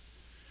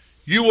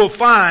 you will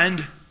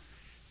find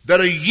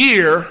that a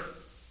year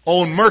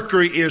on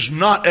Mercury is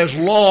not as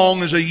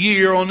long as a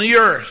year on the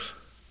Earth.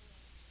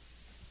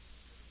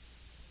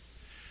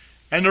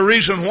 And the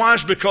reason why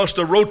is because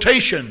the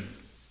rotation,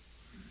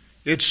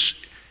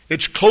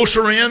 it's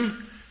closer in,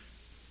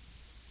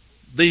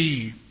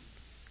 the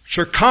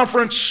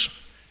circumference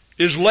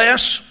is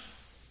less,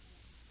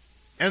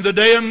 and the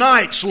day and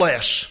night's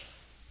less.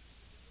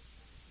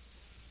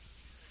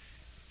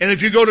 And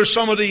if you go to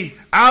some of the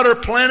outer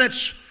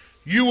planets,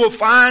 you will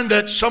find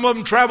that some of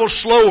them travel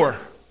slower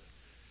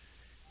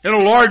in a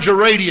larger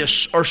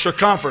radius or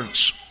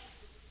circumference.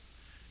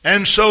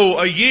 And so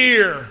a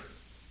year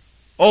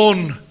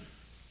on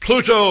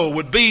Pluto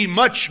would be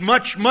much,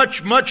 much,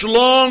 much, much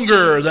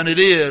longer than it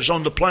is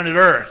on the planet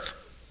Earth.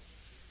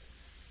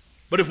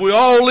 But if we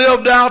all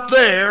lived out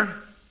there,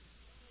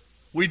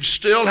 we'd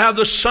still have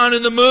the sun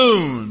and the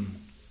moon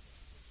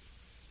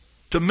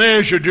to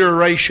measure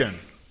duration.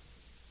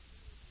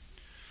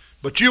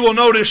 But you will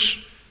notice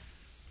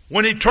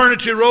when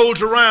eternity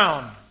rolls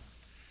around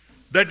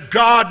that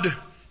God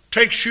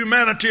takes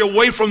humanity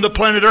away from the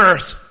planet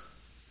Earth,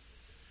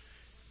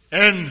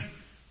 and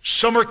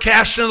some are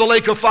cast into the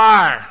lake of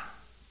fire,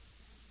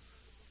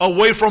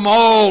 away from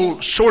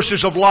all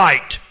sources of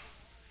light.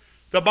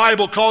 The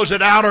Bible calls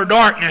it outer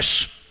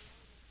darkness,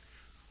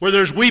 where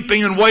there's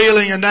weeping and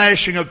wailing and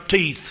gnashing of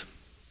teeth.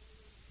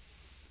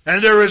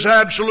 And there is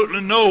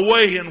absolutely no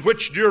way in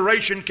which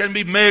duration can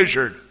be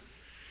measured.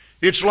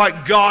 It's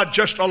like God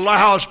just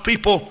allows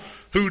people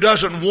who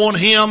doesn't want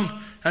Him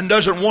and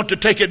doesn't want to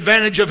take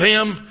advantage of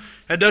Him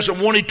and doesn't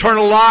want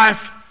eternal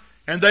life,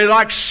 and they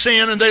like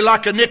sin and they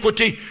like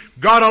iniquity.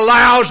 God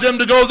allows them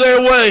to go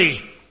their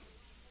way,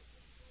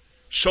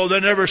 so they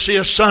never see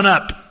a sun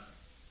up,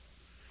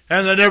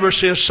 and they never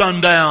see a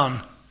sun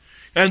down,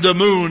 and the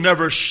moon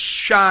never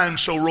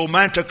shines so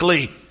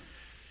romantically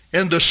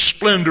in the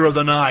splendor of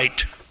the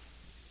night.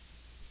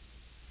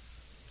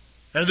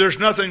 And there's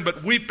nothing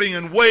but weeping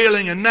and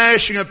wailing and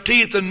gnashing of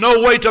teeth and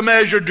no way to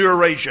measure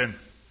duration.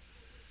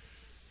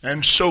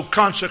 And so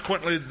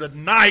consequently the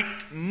night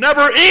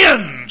never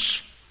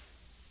ends.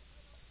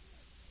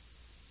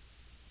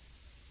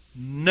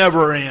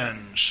 Never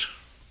ends.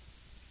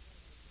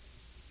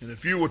 And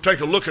if you will take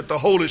a look at the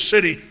holy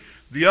city,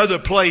 the other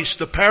place,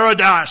 the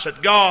paradise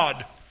that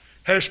God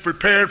has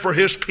prepared for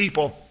His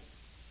people,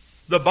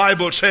 the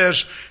Bible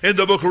says in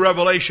the book of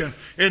Revelation,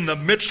 in the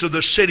midst of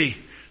the city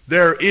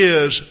there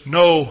is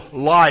no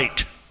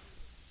light,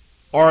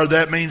 or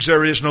that means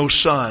there is no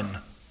sun.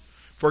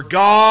 For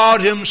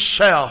God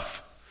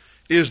Himself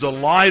is the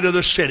light of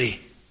the city,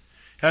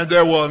 and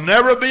there will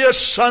never be a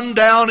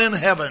sundown in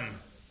heaven.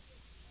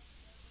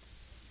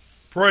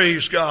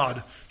 Praise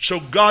God. So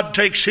God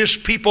takes His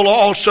people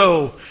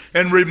also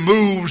and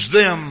removes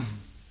them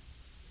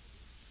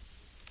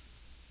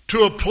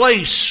to a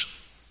place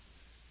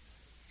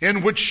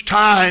in which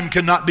time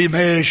cannot be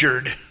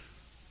measured,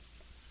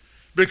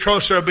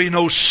 because there'll be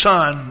no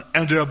sun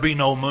and there'll be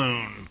no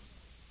moon.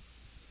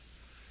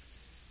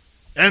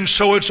 And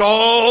so it's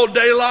all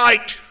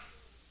daylight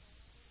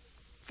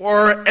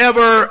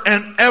forever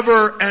and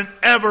ever and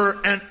ever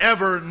and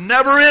ever,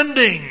 never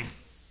ending,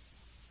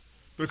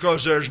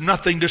 because there's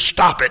nothing to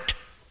stop it,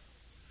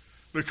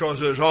 because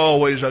there's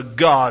always a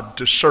God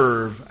to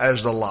serve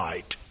as the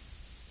light.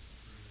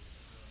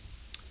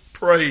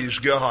 Praise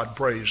God,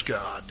 praise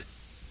God.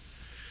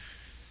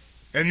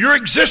 And your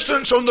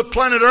existence on the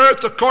planet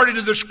Earth, according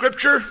to the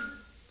Scripture,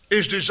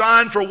 is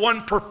designed for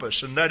one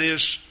purpose, and that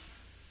is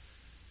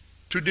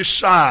to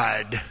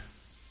decide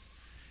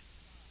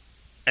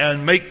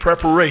and make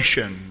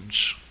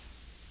preparations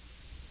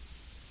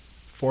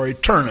for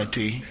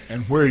eternity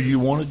and where you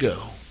want to go.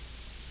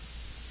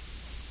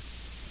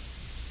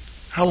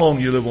 How long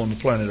you live on the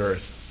planet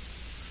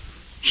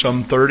Earth?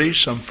 Some 30,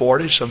 some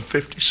 40, some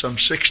 50, some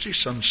 60,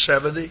 some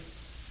 70.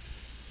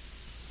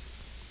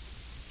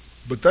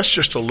 But that's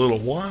just a little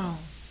while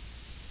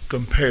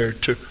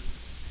compared to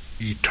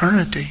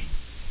eternity.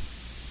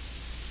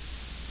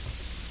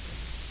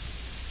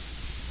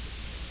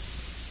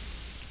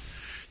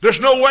 There's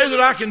no way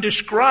that I can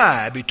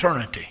describe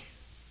eternity.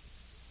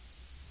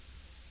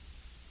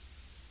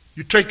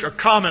 You take a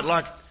comet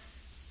like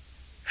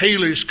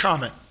Halley's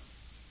Comet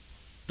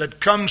that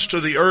comes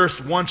to the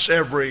earth once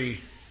every,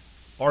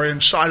 are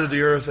inside of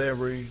the earth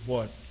every,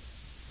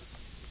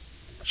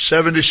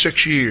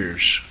 76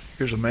 years.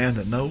 Here's a man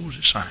that knows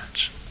his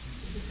science.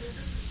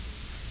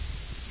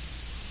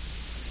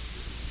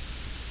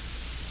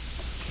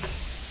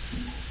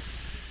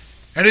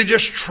 And it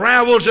just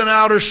travels in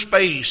outer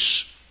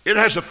space. It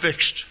has a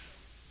fixed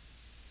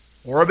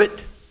orbit.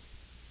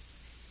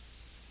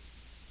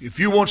 If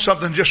you want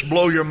something to just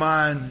blow your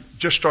mind,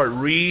 just start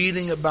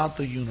reading about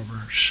the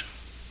universe.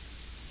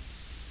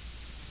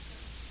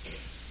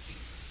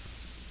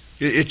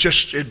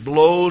 It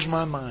blows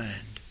my mind.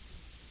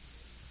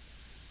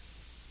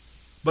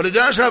 But it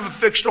does have a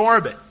fixed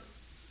orbit.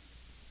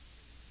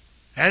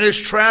 And it's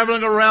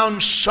traveling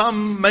around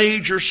some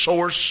major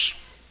source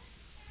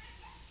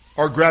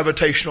or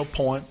gravitational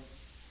point,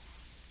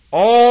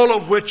 all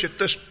of which at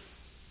this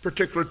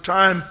particular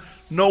time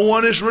no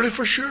one is really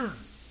for sure.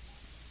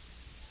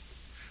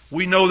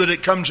 We know that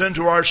it comes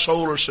into our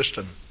solar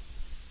system,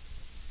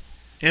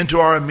 into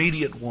our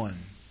immediate one.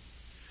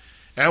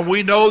 And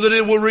we know that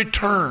it will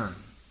return.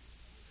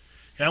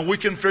 And we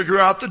can figure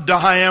out the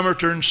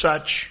diameter and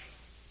such.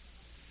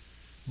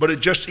 But it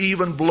just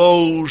even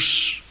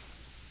blows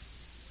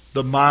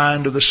the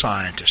mind of the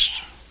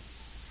scientist.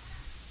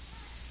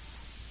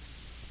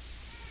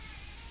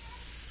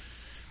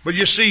 But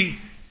you see,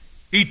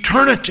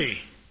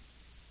 eternity,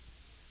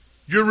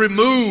 you're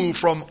removed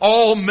from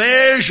all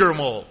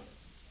measurable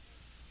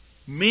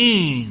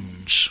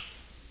means.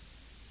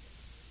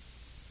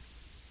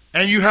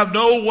 And you have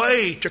no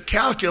way to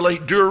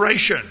calculate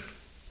duration.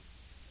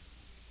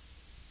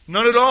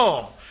 None at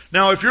all.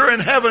 Now, if you're in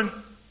heaven,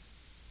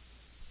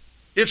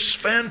 it's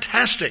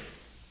fantastic.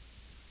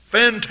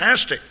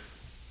 Fantastic.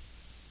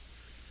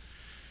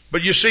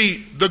 But you see,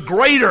 the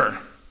greater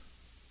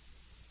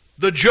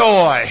the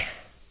joy,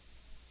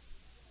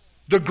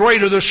 the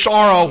greater the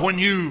sorrow when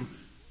you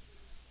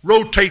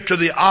rotate to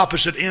the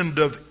opposite end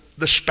of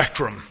the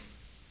spectrum.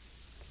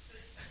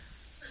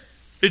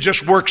 It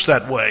just works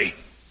that way.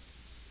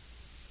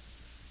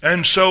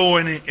 And so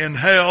in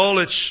hell,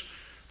 it's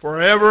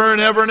forever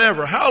and ever and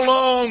ever. How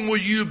long will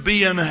you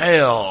be in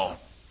hell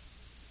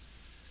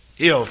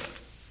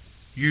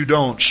if you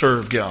don't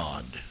serve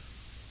God?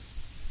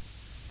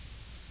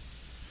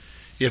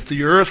 If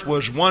the earth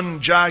was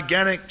one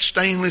gigantic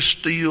stainless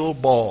steel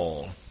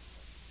ball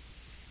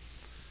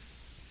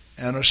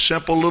and a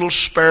simple little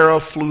sparrow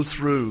flew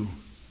through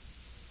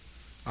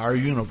our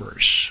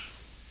universe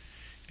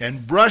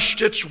and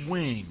brushed its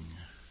wing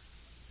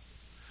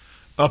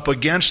up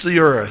against the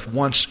earth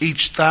once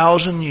each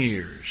 1,000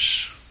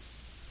 years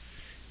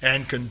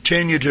and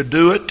continued to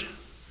do it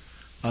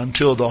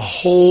until the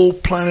whole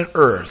planet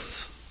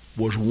Earth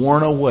was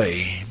worn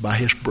away by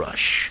his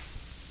brush,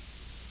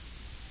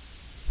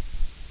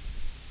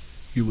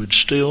 you would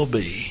still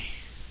be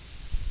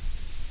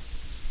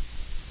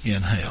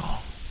in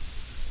hell.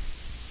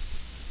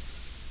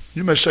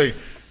 You may say,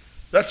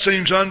 that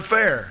seems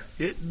unfair.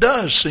 It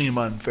does seem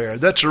unfair.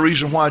 That's the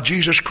reason why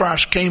Jesus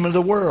Christ came into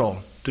the world,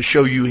 to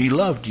show you he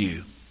loved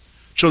you,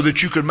 so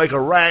that you could make a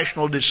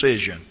rational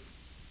decision.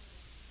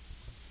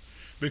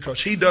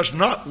 Because he does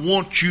not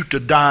want you to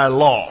die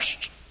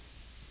lost.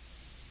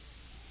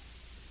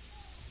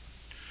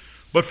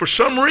 But for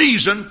some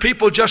reason,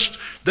 people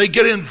they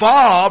get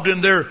involved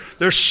in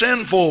their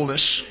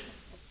sinfulness.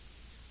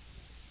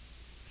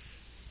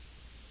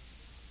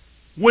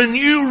 When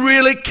you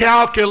really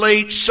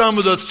calculate some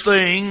of the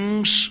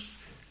things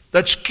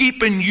that's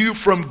keeping you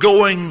from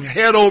going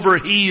head over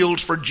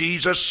heels for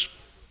Jesus,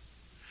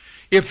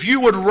 if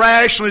you would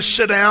rationally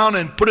sit down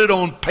and put it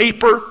on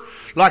paper,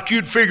 like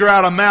you'd figure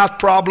out a math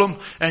problem,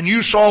 and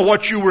you saw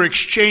what you were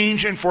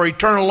exchanging for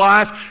eternal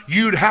life,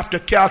 you'd have to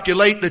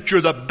calculate that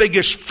you're the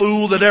biggest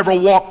fool that ever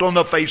walked on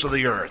the face of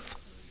the earth.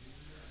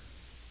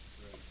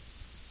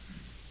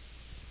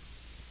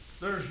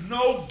 There's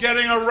no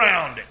getting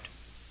around it.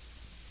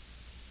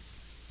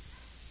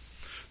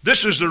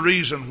 This is the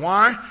reason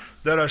why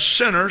that a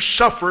sinner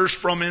suffers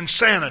from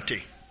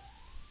insanity.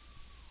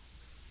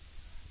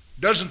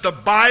 Doesn't the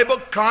Bible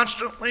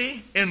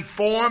constantly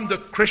inform the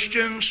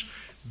Christians,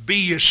 be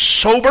ye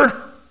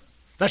sober?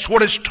 That's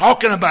what it's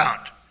talking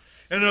about.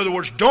 In other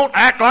words, don't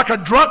act like a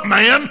drunk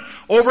man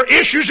over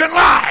issues in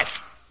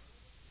life.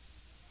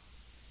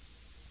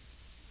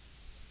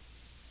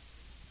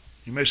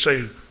 You may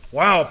say,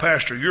 wow,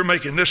 Pastor, you're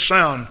making this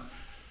sound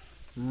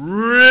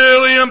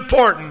really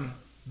important.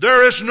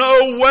 There is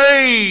no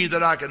way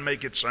that I can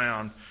make it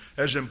sound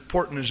as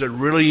important as it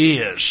really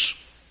is.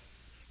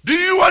 Do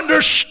you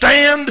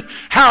understand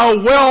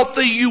how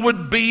wealthy you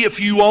would be if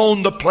you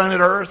owned the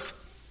planet Earth?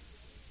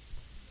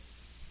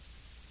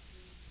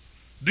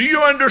 Do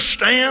you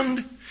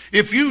understand?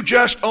 If you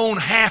just own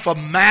half of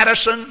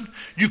Madison,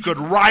 you could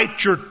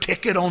write your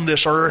ticket on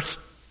this earth.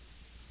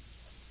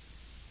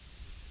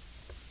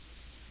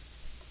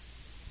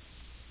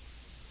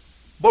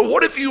 But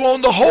what if you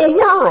own the whole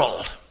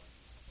world?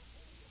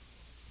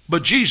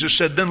 But Jesus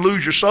said, then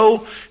lose your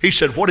soul. He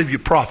said, what have you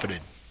profited?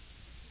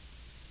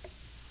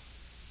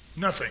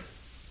 Nothing.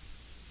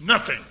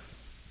 Nothing.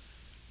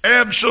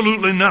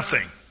 Absolutely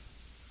nothing.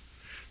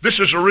 This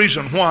is the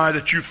reason why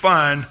that you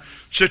find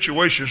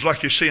situations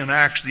like you see in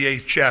Acts, the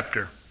 8th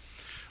chapter.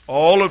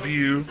 All of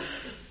you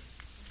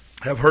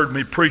have heard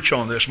me preach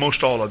on this.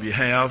 Most all of you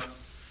have.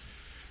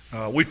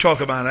 We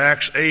talk about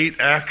Acts 8,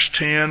 Acts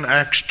 10,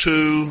 Acts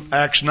 2,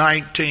 Acts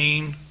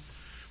 19.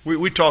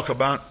 We talk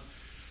about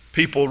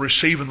people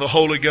receiving the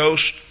Holy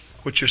Ghost,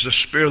 which is the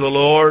Spirit of the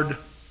Lord.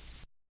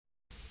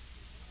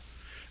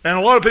 And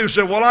a lot of people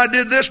say, well, I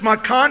did this, my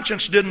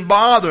conscience didn't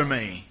bother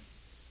me.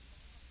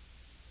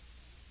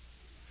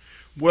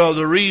 Well,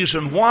 the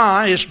reason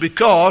why is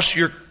because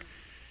your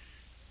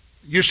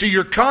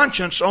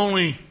conscience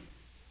only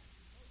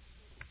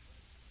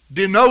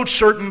denotes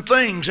certain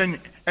things, and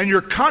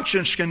your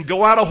conscience can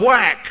go out of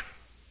whack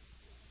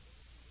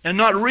and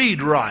not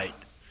read right.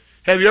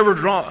 Have you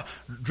ever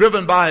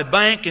driven by a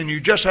bank and you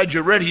just had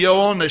your radio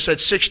on, they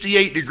said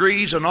 68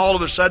 degrees, and all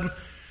of a sudden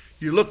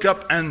you look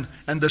up and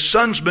the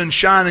sun's been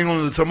shining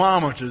on the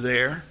thermometer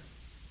there,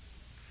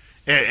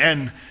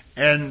 and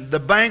the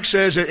bank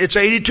says it's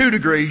 82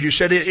 degrees. You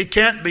said it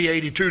can't be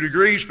 82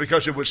 degrees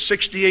because it was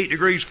 68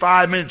 degrees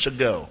 5 minutes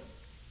ago.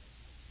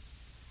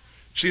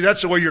 See,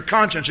 that's the way your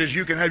conscience is.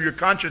 You can have your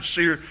conscience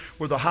seared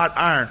with a hot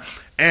iron.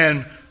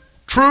 And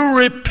true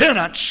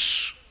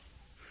repentance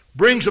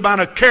brings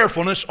about a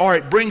carefulness, or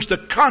it brings the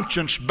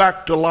conscience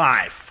back to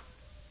life.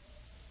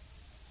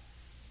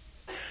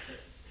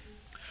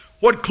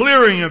 What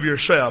clearing of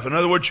yourself? In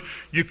other words,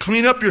 you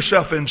clean up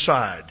yourself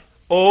inside.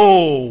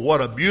 Oh,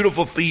 what a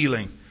beautiful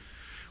feeling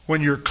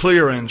when you're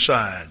clear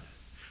inside.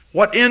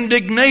 What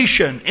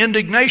indignation?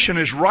 Indignation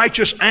is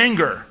righteous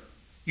anger.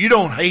 You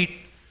don't hate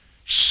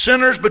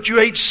sinners, but you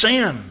hate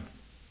sin.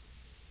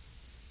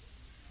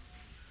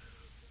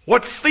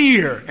 What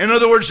fear? In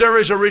other words, there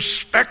is a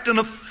respect and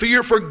a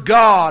fear for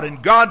God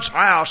and God's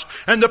house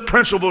and the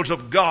principles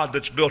of God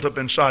that's built up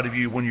inside of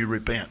you when you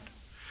repent.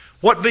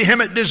 What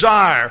vehement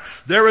desire?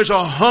 There is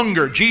a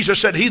hunger. Jesus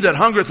said, he that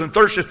hungereth and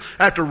thirsteth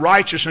after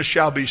righteousness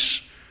shall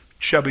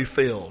be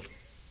filled.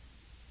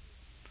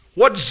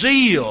 What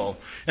zeal?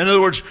 In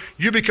other words,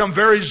 you become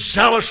very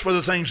zealous for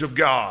the things of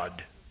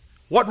God.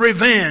 What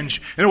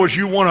revenge? In other words,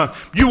 you want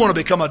to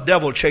become a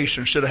devil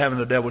chaser instead of having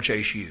the devil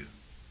chase you.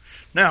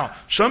 Now,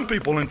 some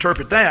people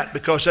interpret that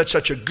because that's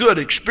such a good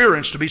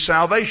experience to be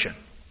salvation.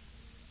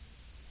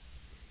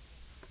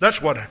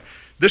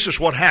 This is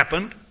what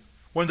happened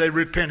when they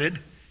repented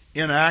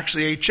in Acts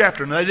the 8th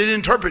chapter. And they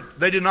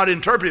did not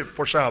interpret it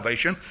for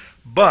salvation,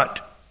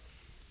 but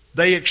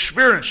they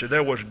experienced it.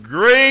 There was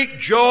great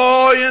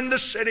joy in the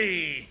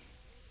city.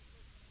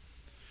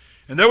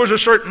 And there was a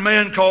certain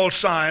man called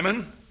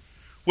Simon,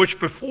 which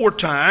before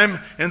time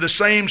in the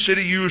same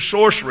city used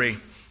sorcery,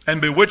 and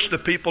bewitched the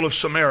people of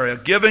Samaria,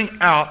 giving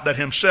out that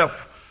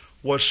himself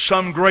was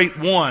some great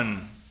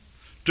one,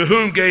 to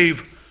whom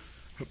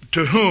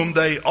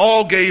they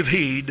all gave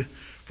heed,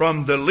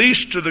 from the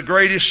least to the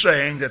greatest,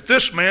 saying that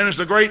this man is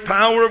the great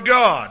power of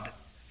God.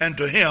 And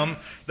to him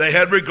they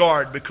had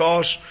regard,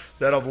 because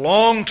that of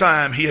long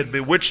time he had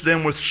bewitched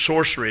them with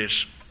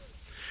sorceries.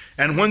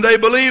 And when they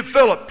believed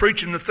Philip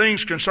preaching the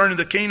things concerning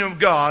the kingdom of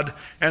God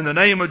and the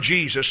name of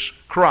Jesus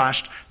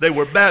Christ, they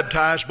were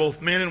baptized,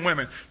 both men and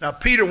women. Now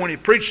Peter, when he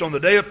preached on the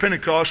day of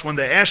Pentecost, when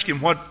they asked him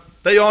what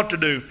they ought to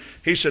do,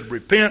 he said,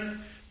 repent,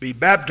 be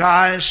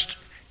baptized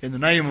in the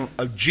name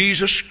of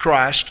Jesus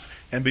Christ,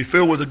 and be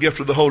filled with the gift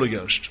of the Holy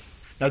Ghost.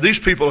 Now these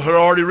people had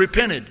already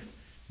repented.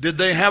 Did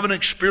they have an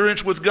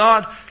experience with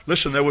God?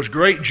 Listen, there was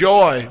great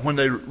joy when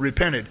they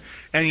repented.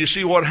 And you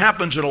see what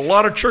happens in a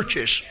lot of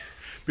churches,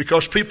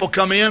 because people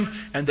come in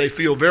and they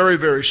feel very,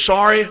 very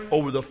sorry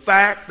over the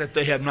fact that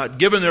they have not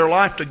given their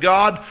life to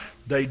God.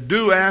 They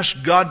do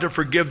ask God to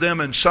forgive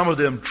them, and some of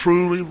them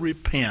truly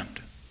repent.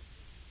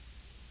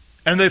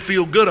 And they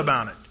feel good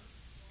about it.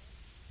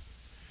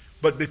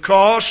 But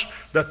because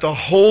that the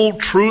whole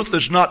truth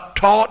is not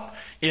taught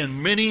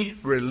in many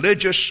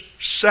religious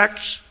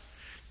sects,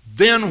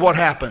 then what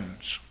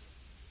happens?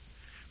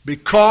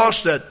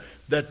 Because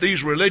that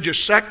these religious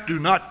sects do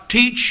not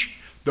teach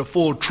the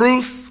full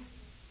truth,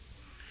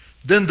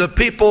 then the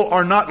people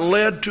are not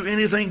led to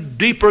anything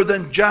deeper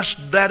than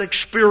just that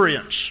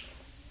experience.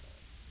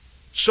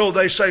 So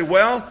they say,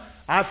 well,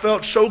 I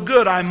felt so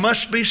good, I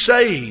must be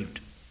saved.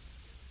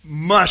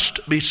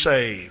 Must be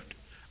saved.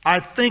 I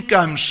think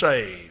I'm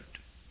saved.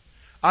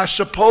 I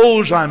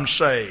suppose I'm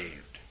saved.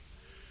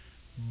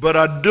 But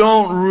I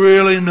don't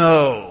really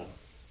know.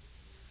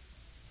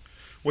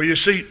 Well, you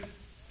see,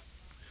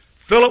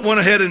 Philip went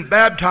ahead and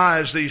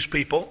baptized these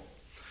people.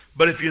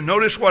 But if you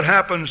notice what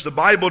happens, the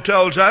Bible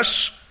tells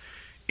us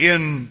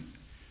in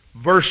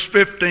verse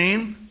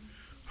 15,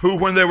 who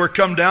when they were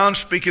come down,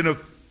 speaking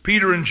of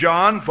Peter and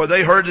John, for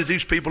they heard that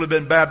these people had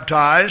been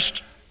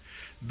baptized,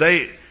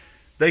 they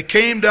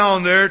came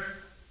down there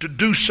to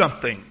do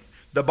something.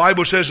 The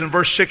Bible says in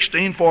verse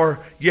 16, for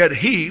yet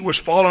he was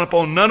fallen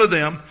upon none of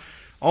them,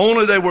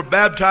 only they were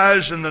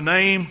baptized in the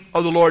name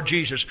of the Lord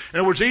Jesus. In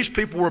other words, these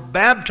people were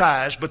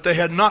baptized, but they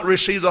had not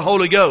received the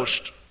Holy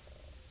Ghost.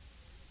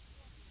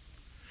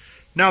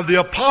 Now the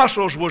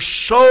apostles were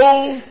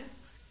so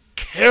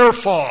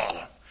careful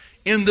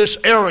in this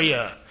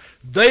area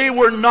They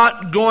were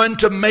not going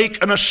to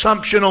make an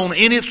assumption on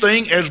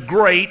anything as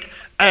great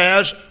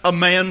as a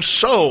man's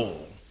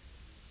soul.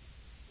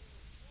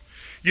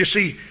 You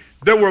see,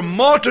 there were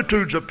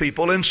multitudes of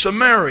people in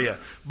Samaria,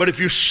 but if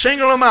you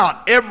single them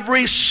out,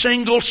 every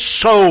single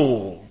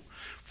soul,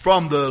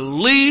 from the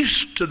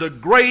least to the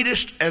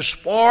greatest, as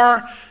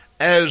far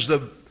as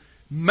the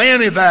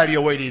man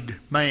evaluated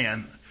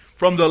man,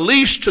 from the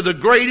least to the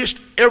greatest,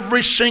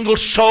 every single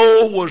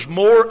soul was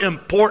more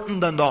important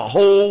than the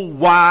whole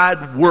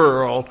wide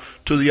world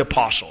to the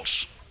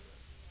apostles.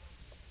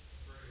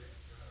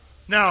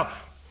 Now,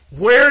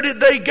 where did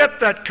they get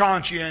that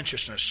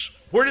conscientiousness?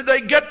 Where did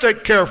they get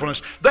that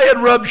carefulness? They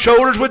had rubbed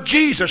shoulders with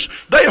Jesus.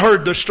 They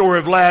heard the story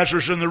of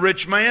Lazarus and the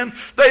rich man.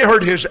 They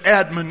heard his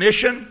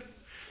admonition.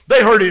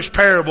 They heard his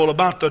parable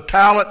about the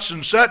talents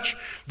and such.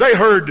 They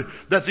heard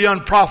that the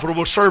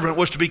unprofitable servant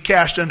was to be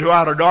cast into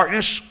outer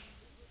darkness.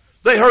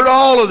 They heard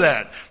all of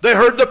that. They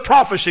heard the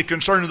prophecy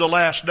concerning the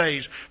last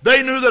days.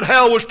 They knew that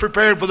hell was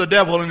prepared for the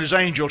devil and his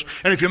angels.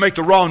 And if you make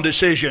the wrong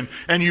decision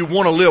and you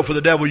want to live for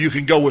the devil, you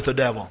can go with the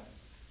devil.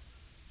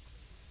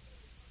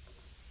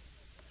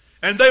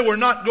 And they were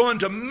not going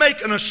to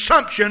make an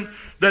assumption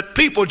that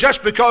people,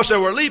 just because they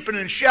were leaping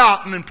and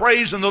shouting and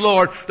praising the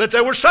Lord, that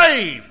they were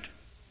saved.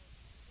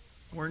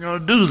 We're going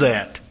to do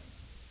that.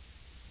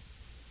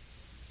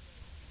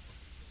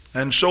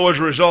 And so as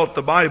a result,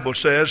 the Bible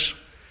says,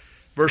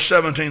 verse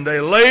 17, they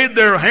laid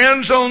their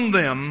hands on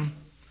them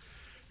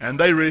and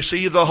they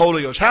received the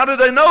Holy Ghost. How did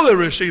they know they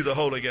received the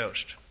Holy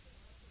Ghost?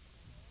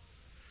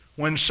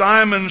 When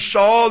Simon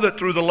saw that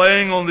through the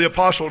laying on the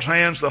apostles'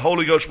 hands the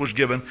Holy Ghost was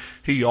given,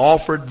 he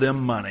offered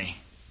them money.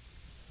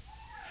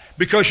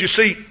 Because you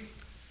see,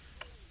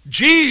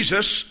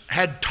 Jesus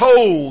had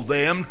told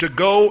them to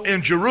go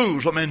in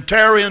Jerusalem and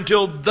tarry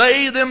until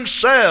they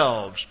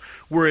themselves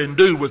were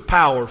endued with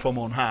power from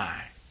on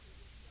high.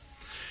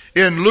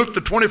 In Luke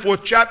the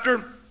 24th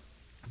chapter,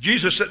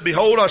 Jesus said,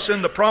 behold, I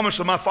send the promise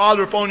of my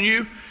Father upon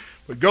you,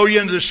 but go ye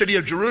into the city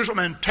of Jerusalem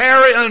and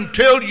tarry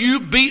until you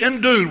be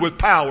endued with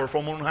power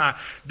from on high.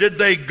 Did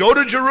they go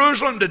to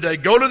Jerusalem? Did they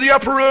go to the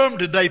upper room?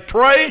 Did they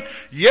pray?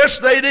 Yes,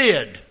 they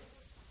did.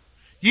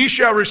 Ye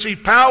shall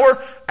receive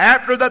power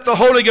after that the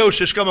Holy Ghost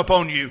has come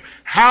upon you.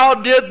 How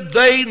did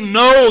they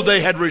know they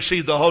had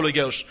received the Holy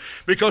Ghost?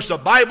 Because the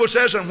Bible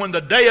says, and when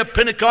the day of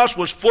Pentecost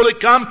was fully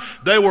come,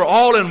 they were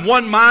all in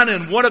one mind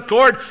and one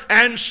accord,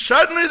 and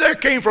suddenly there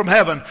came from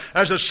heaven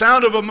as a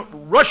sound of a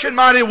rushing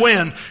mighty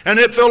wind, and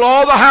it filled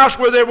all the house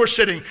where they were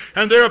sitting.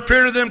 And there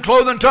appeared to them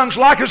cloven tongues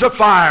like as a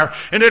fire,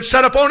 and it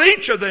sat upon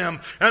each of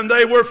them, and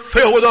they were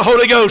filled with the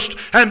Holy Ghost,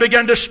 and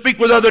began to speak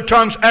with other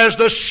tongues as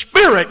the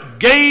Spirit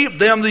gave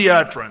them the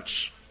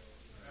utterance.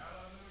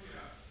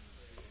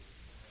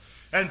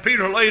 And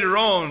Peter later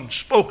on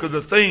spoke of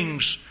the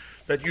things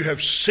that you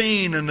have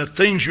seen and the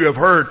things you have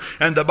heard.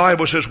 And the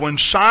Bible says when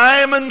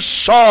Simon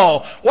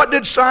saw, what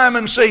did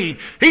Simon see?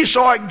 He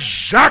saw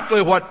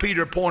exactly what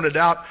Peter pointed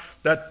out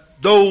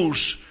that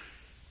those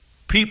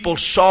people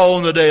saw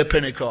on the day of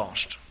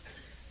Pentecost.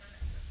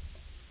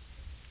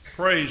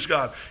 Praise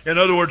God. In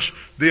other words,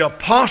 the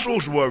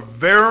apostles were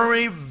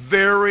very,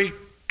 very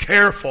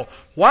careful.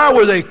 Why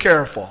were they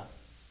careful?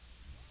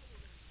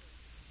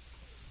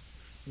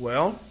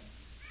 Well,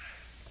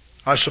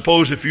 I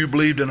suppose if you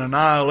believed in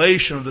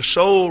annihilation of the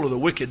soul of the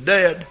wicked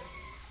dead,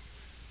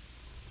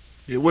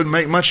 it wouldn't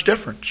make much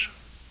difference.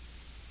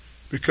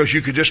 Because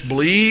you could just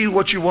believe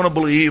what you want to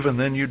believe and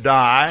then you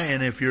die.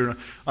 And if you're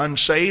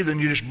unsaved, then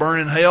you just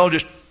burn in hell.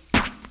 Just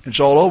it's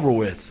all over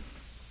with.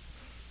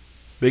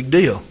 Big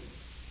deal.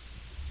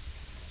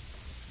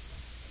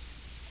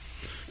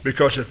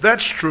 Because if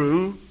that's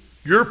true,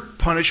 your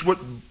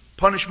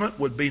punishment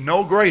would be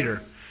no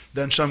greater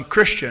than some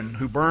Christian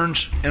who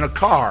burns in a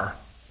car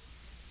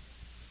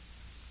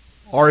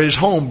or his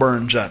home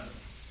burns up.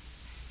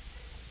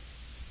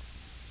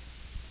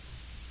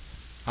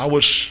 I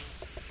was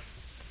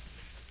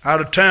out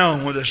of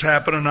town when this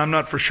happened, and I'm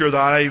not for sure that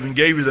I even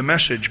gave you the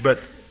message, but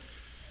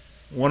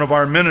one of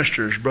our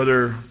ministers,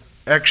 Brother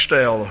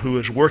Extell, who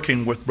is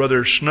working with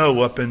Brother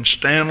Snow up in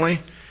Stanley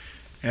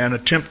and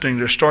attempting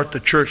to start the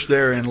church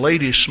there in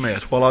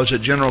Ladysmith, while I was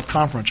at General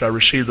Conference, I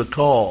received a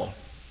call.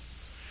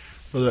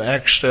 Brother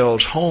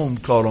Extell's home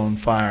caught on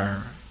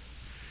fire,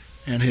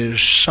 and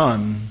his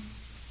son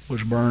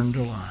was burned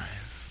alive.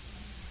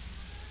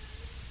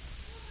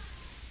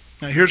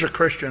 Now here's a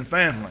Christian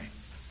family.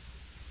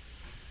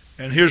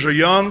 And here's a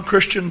young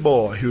Christian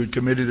boy who had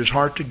committed his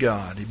heart to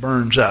God. He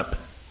burns up.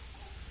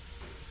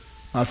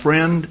 My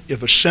friend,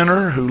 if a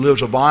sinner who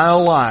lives a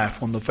vile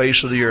life on the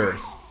face of the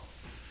earth,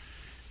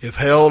 if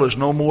hell is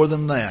no more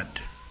than that,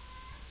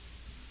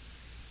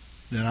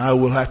 then I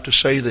will have to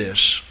say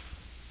this,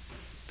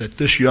 that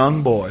this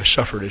young boy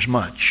suffered as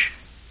much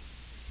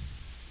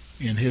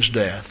in his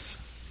death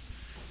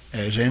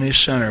as any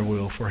sinner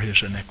will for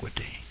his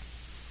iniquity.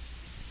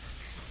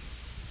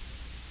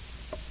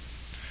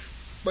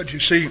 But you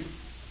see,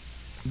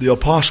 the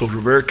apostles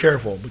were very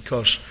careful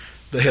because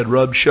they had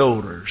rubbed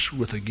shoulders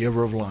with the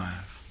giver of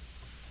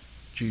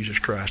life, Jesus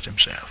Christ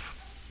himself.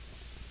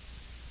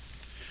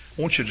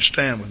 I want you to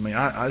stand with me.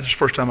 This is the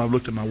first time I've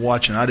looked at my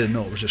watch and I didn't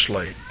know it was this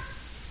late.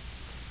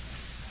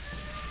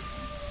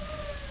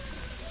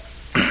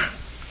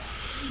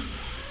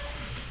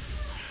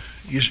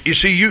 You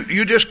see,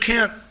 you just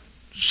can't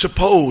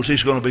suppose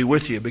he's going to be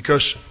with you,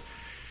 because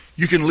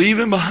you can leave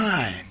him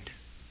behind.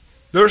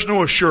 There's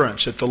no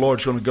assurance that the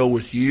Lord's going to go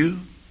with you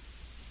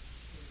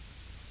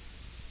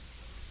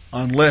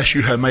unless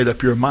you have made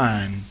up your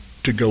mind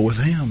to go with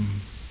him.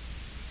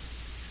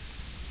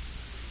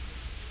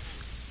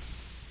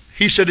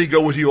 He said he'd go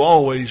with you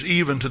always,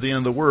 even to the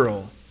end of the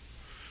world.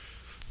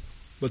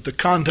 But the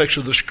context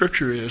of the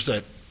scripture is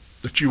that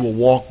you will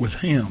walk with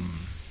him.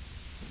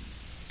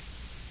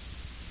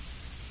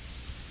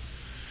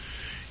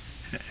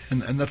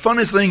 And the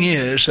funny thing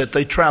is that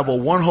they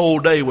traveled one whole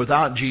day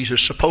without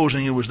Jesus,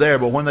 supposing he was there,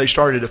 but when they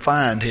started to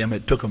find him,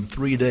 it took them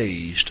 3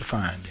 days to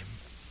find him.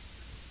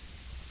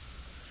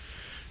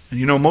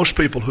 And you know, most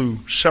people who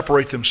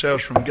separate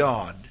themselves from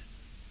God,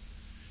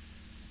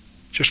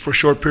 just for a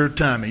short period of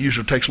time, it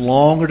usually takes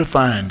longer to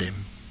find him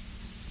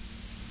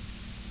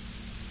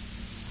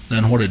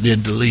than what it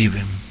did to leave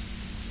him.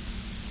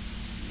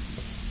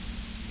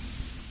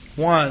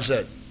 Why is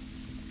that?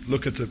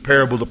 Look at the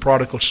parable of the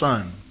prodigal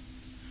son.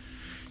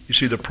 You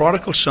see, the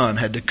prodigal son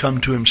had to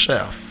come to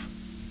himself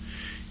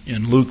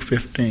in Luke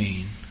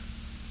 15.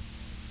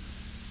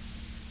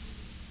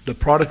 The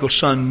prodigal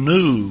son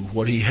knew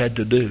what he had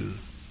to do.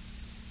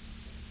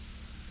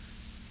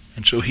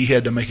 And so he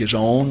had to make his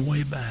own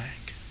way back.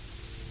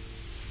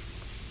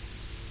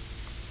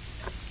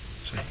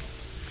 See?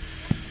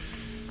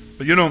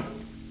 But you know,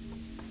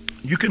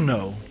 you can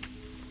know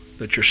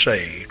that you're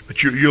saved,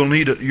 but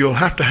you'll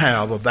have to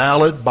have a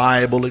valid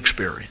Bible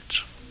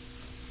experience.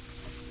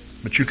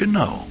 But you can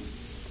know.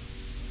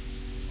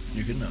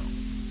 You can know.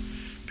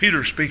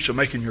 Peter speaks of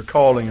making your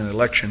calling and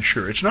election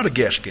sure. It's not a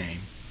guess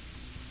game.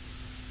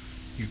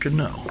 You can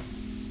know.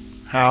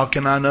 How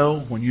can I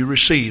know? When you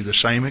receive the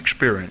same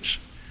experience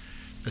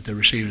that they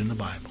received in the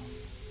Bible.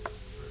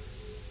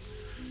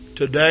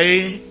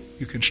 Today,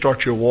 you can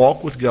start your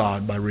walk with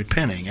God by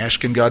repenting,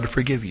 asking God to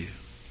forgive you.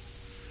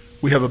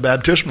 We have a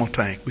baptismal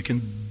tank. We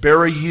can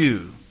bury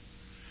you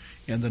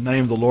in the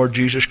name of the Lord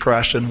Jesus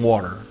Christ in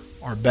water,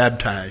 or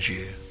baptize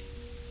you.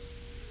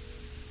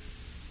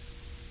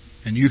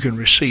 And you can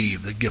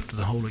receive the gift of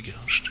the Holy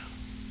Ghost.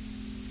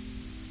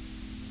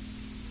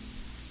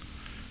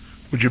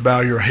 Would you bow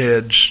your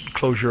heads,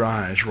 close your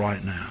eyes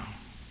right now?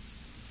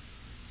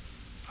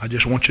 I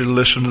just want you to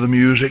listen to the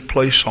music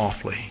play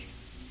softly.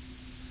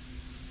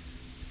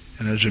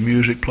 And as the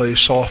music plays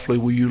softly,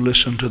 will you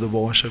listen to the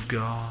voice of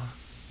God?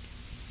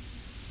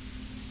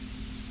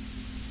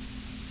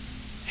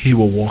 He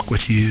will walk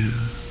with you.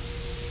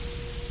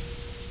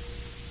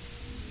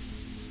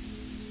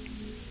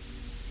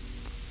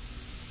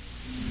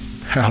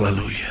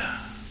 Hallelujah.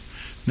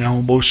 Now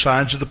on both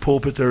sides of the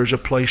pulpit there is a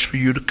place for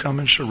you to come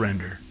and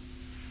surrender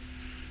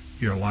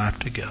your life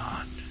to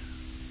God.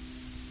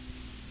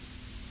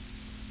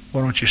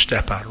 Why don't you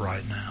step out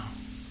right now?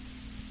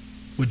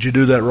 Would you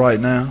do that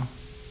right now?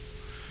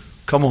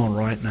 Come on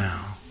right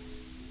now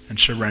and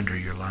surrender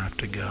your life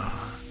to God.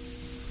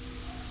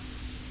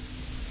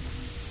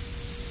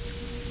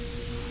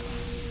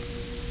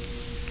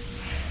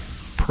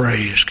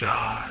 Praise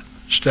God.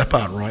 Step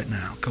out right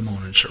now. Come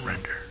on and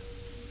surrender.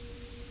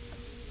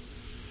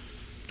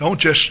 Don't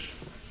just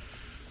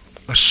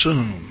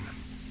assume.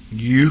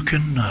 You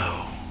can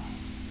know.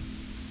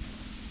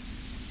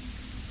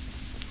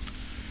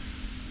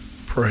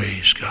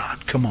 Praise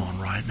God. Come on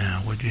right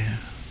now, would you?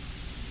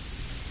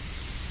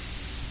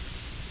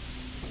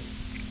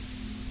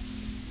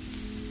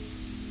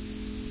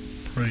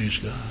 Praise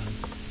God.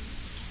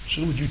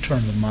 So would you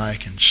turn the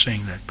mic and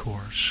sing that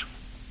chorus?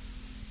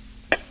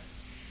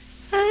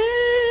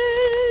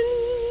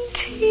 And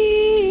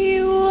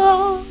he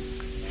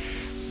walks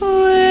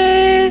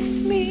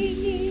with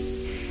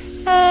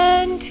me,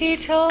 and he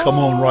talks. Come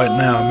on right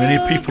now. Many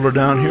people are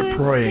down here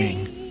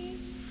praying.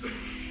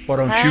 Why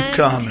don't you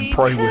come and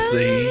pray with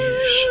these?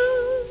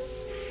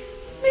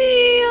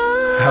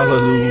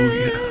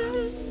 Hallelujah.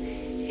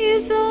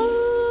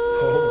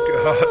 Oh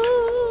God.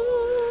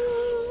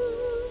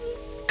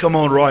 Come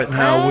on right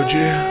now, would you?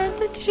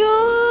 The joy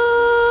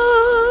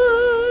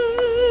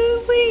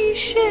we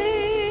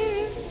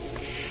share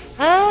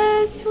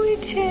as we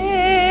tarry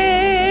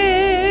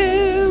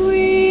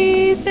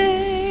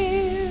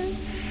there,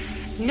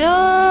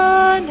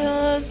 none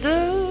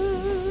other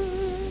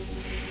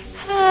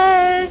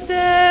has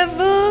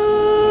ever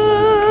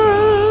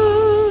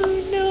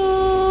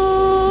known.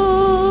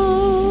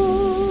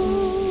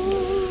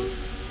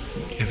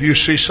 If you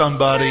see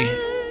somebody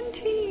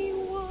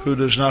who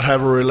does not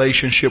have a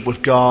relationship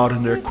with God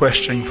and they're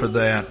questioning for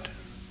that,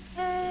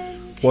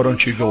 why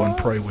don't you go and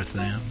pray with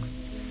them?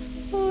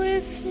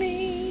 With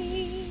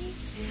me,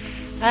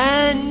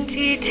 and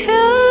he tells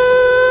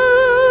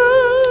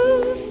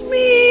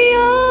me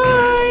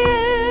I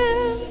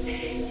am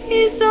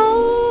his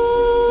own,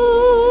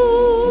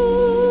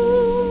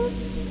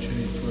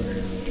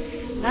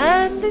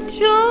 and the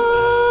joy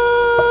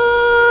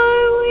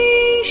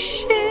we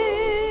share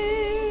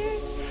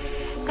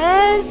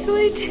as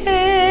we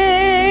tarry,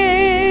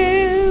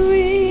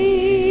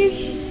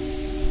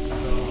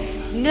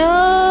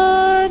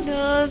 none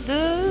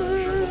other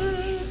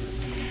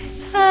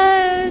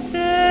has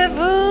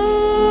ever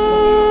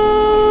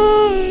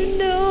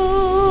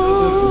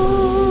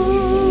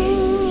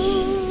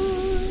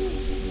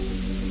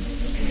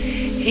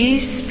He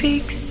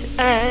speaks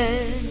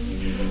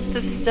and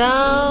the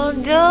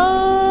sound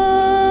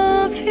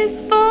of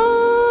his voice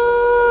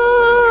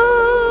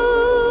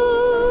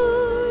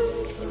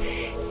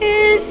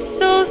is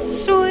so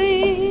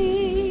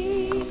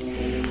sweet.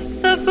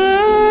 The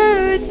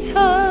birds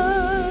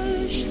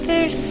hush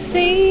their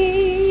singing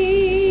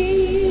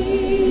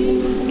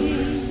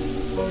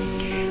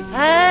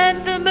and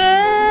the melody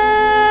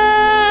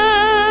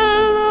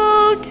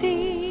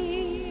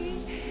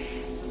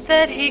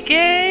that he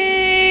gave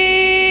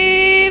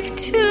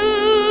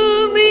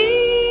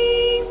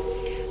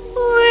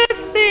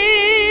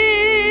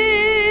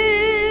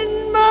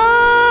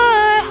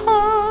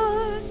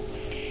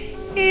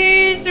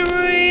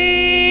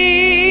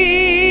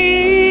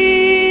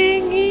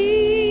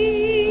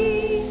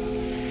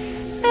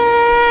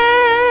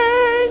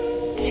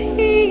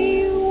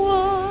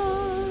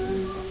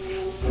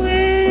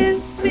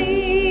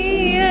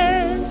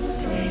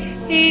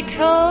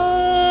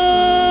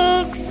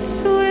talks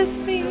with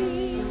me,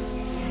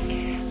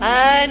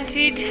 and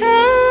he tells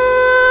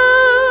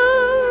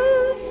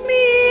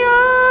me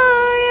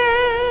I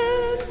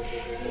am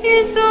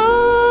his own,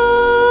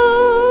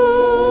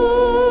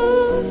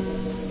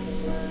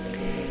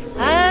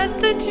 and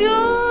the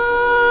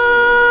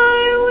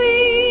joy we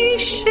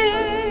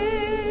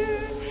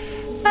share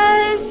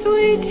as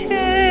we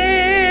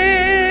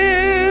tarry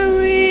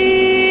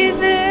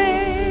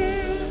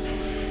there,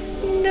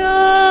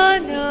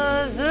 none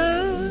other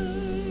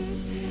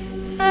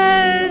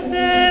has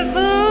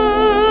ever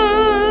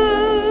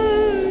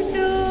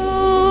known.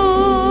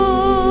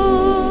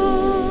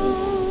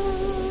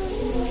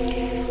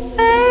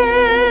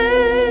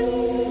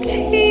 And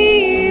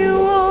he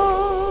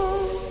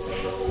walks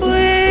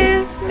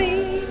with me,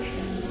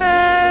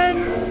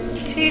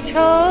 and he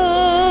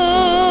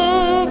talks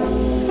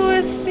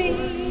with me,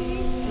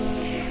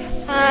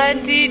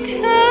 and he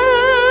tells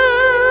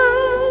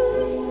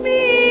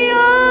me I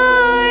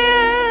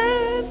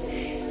am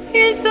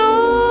his own,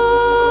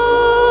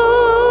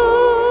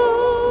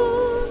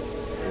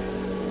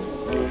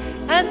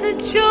 and the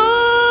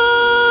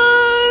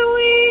joy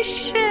we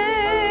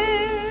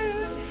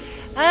share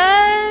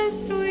as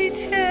we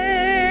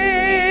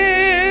tarry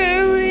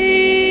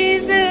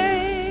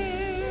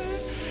there,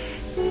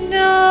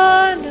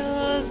 none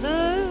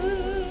other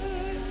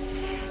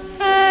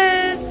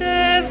has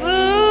ever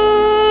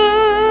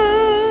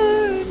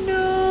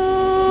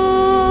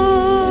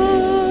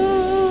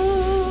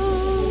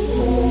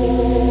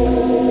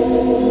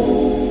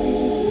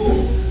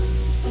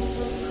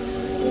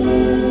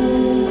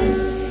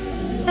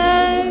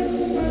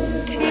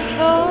And he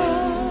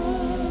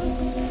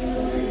talks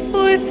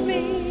with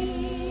me,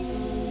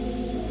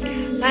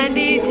 and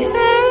he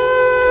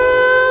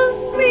tells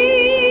me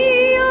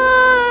I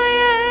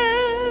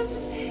am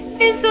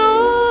his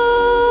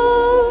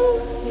own,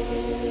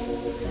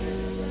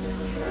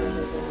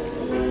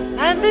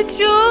 and the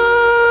joy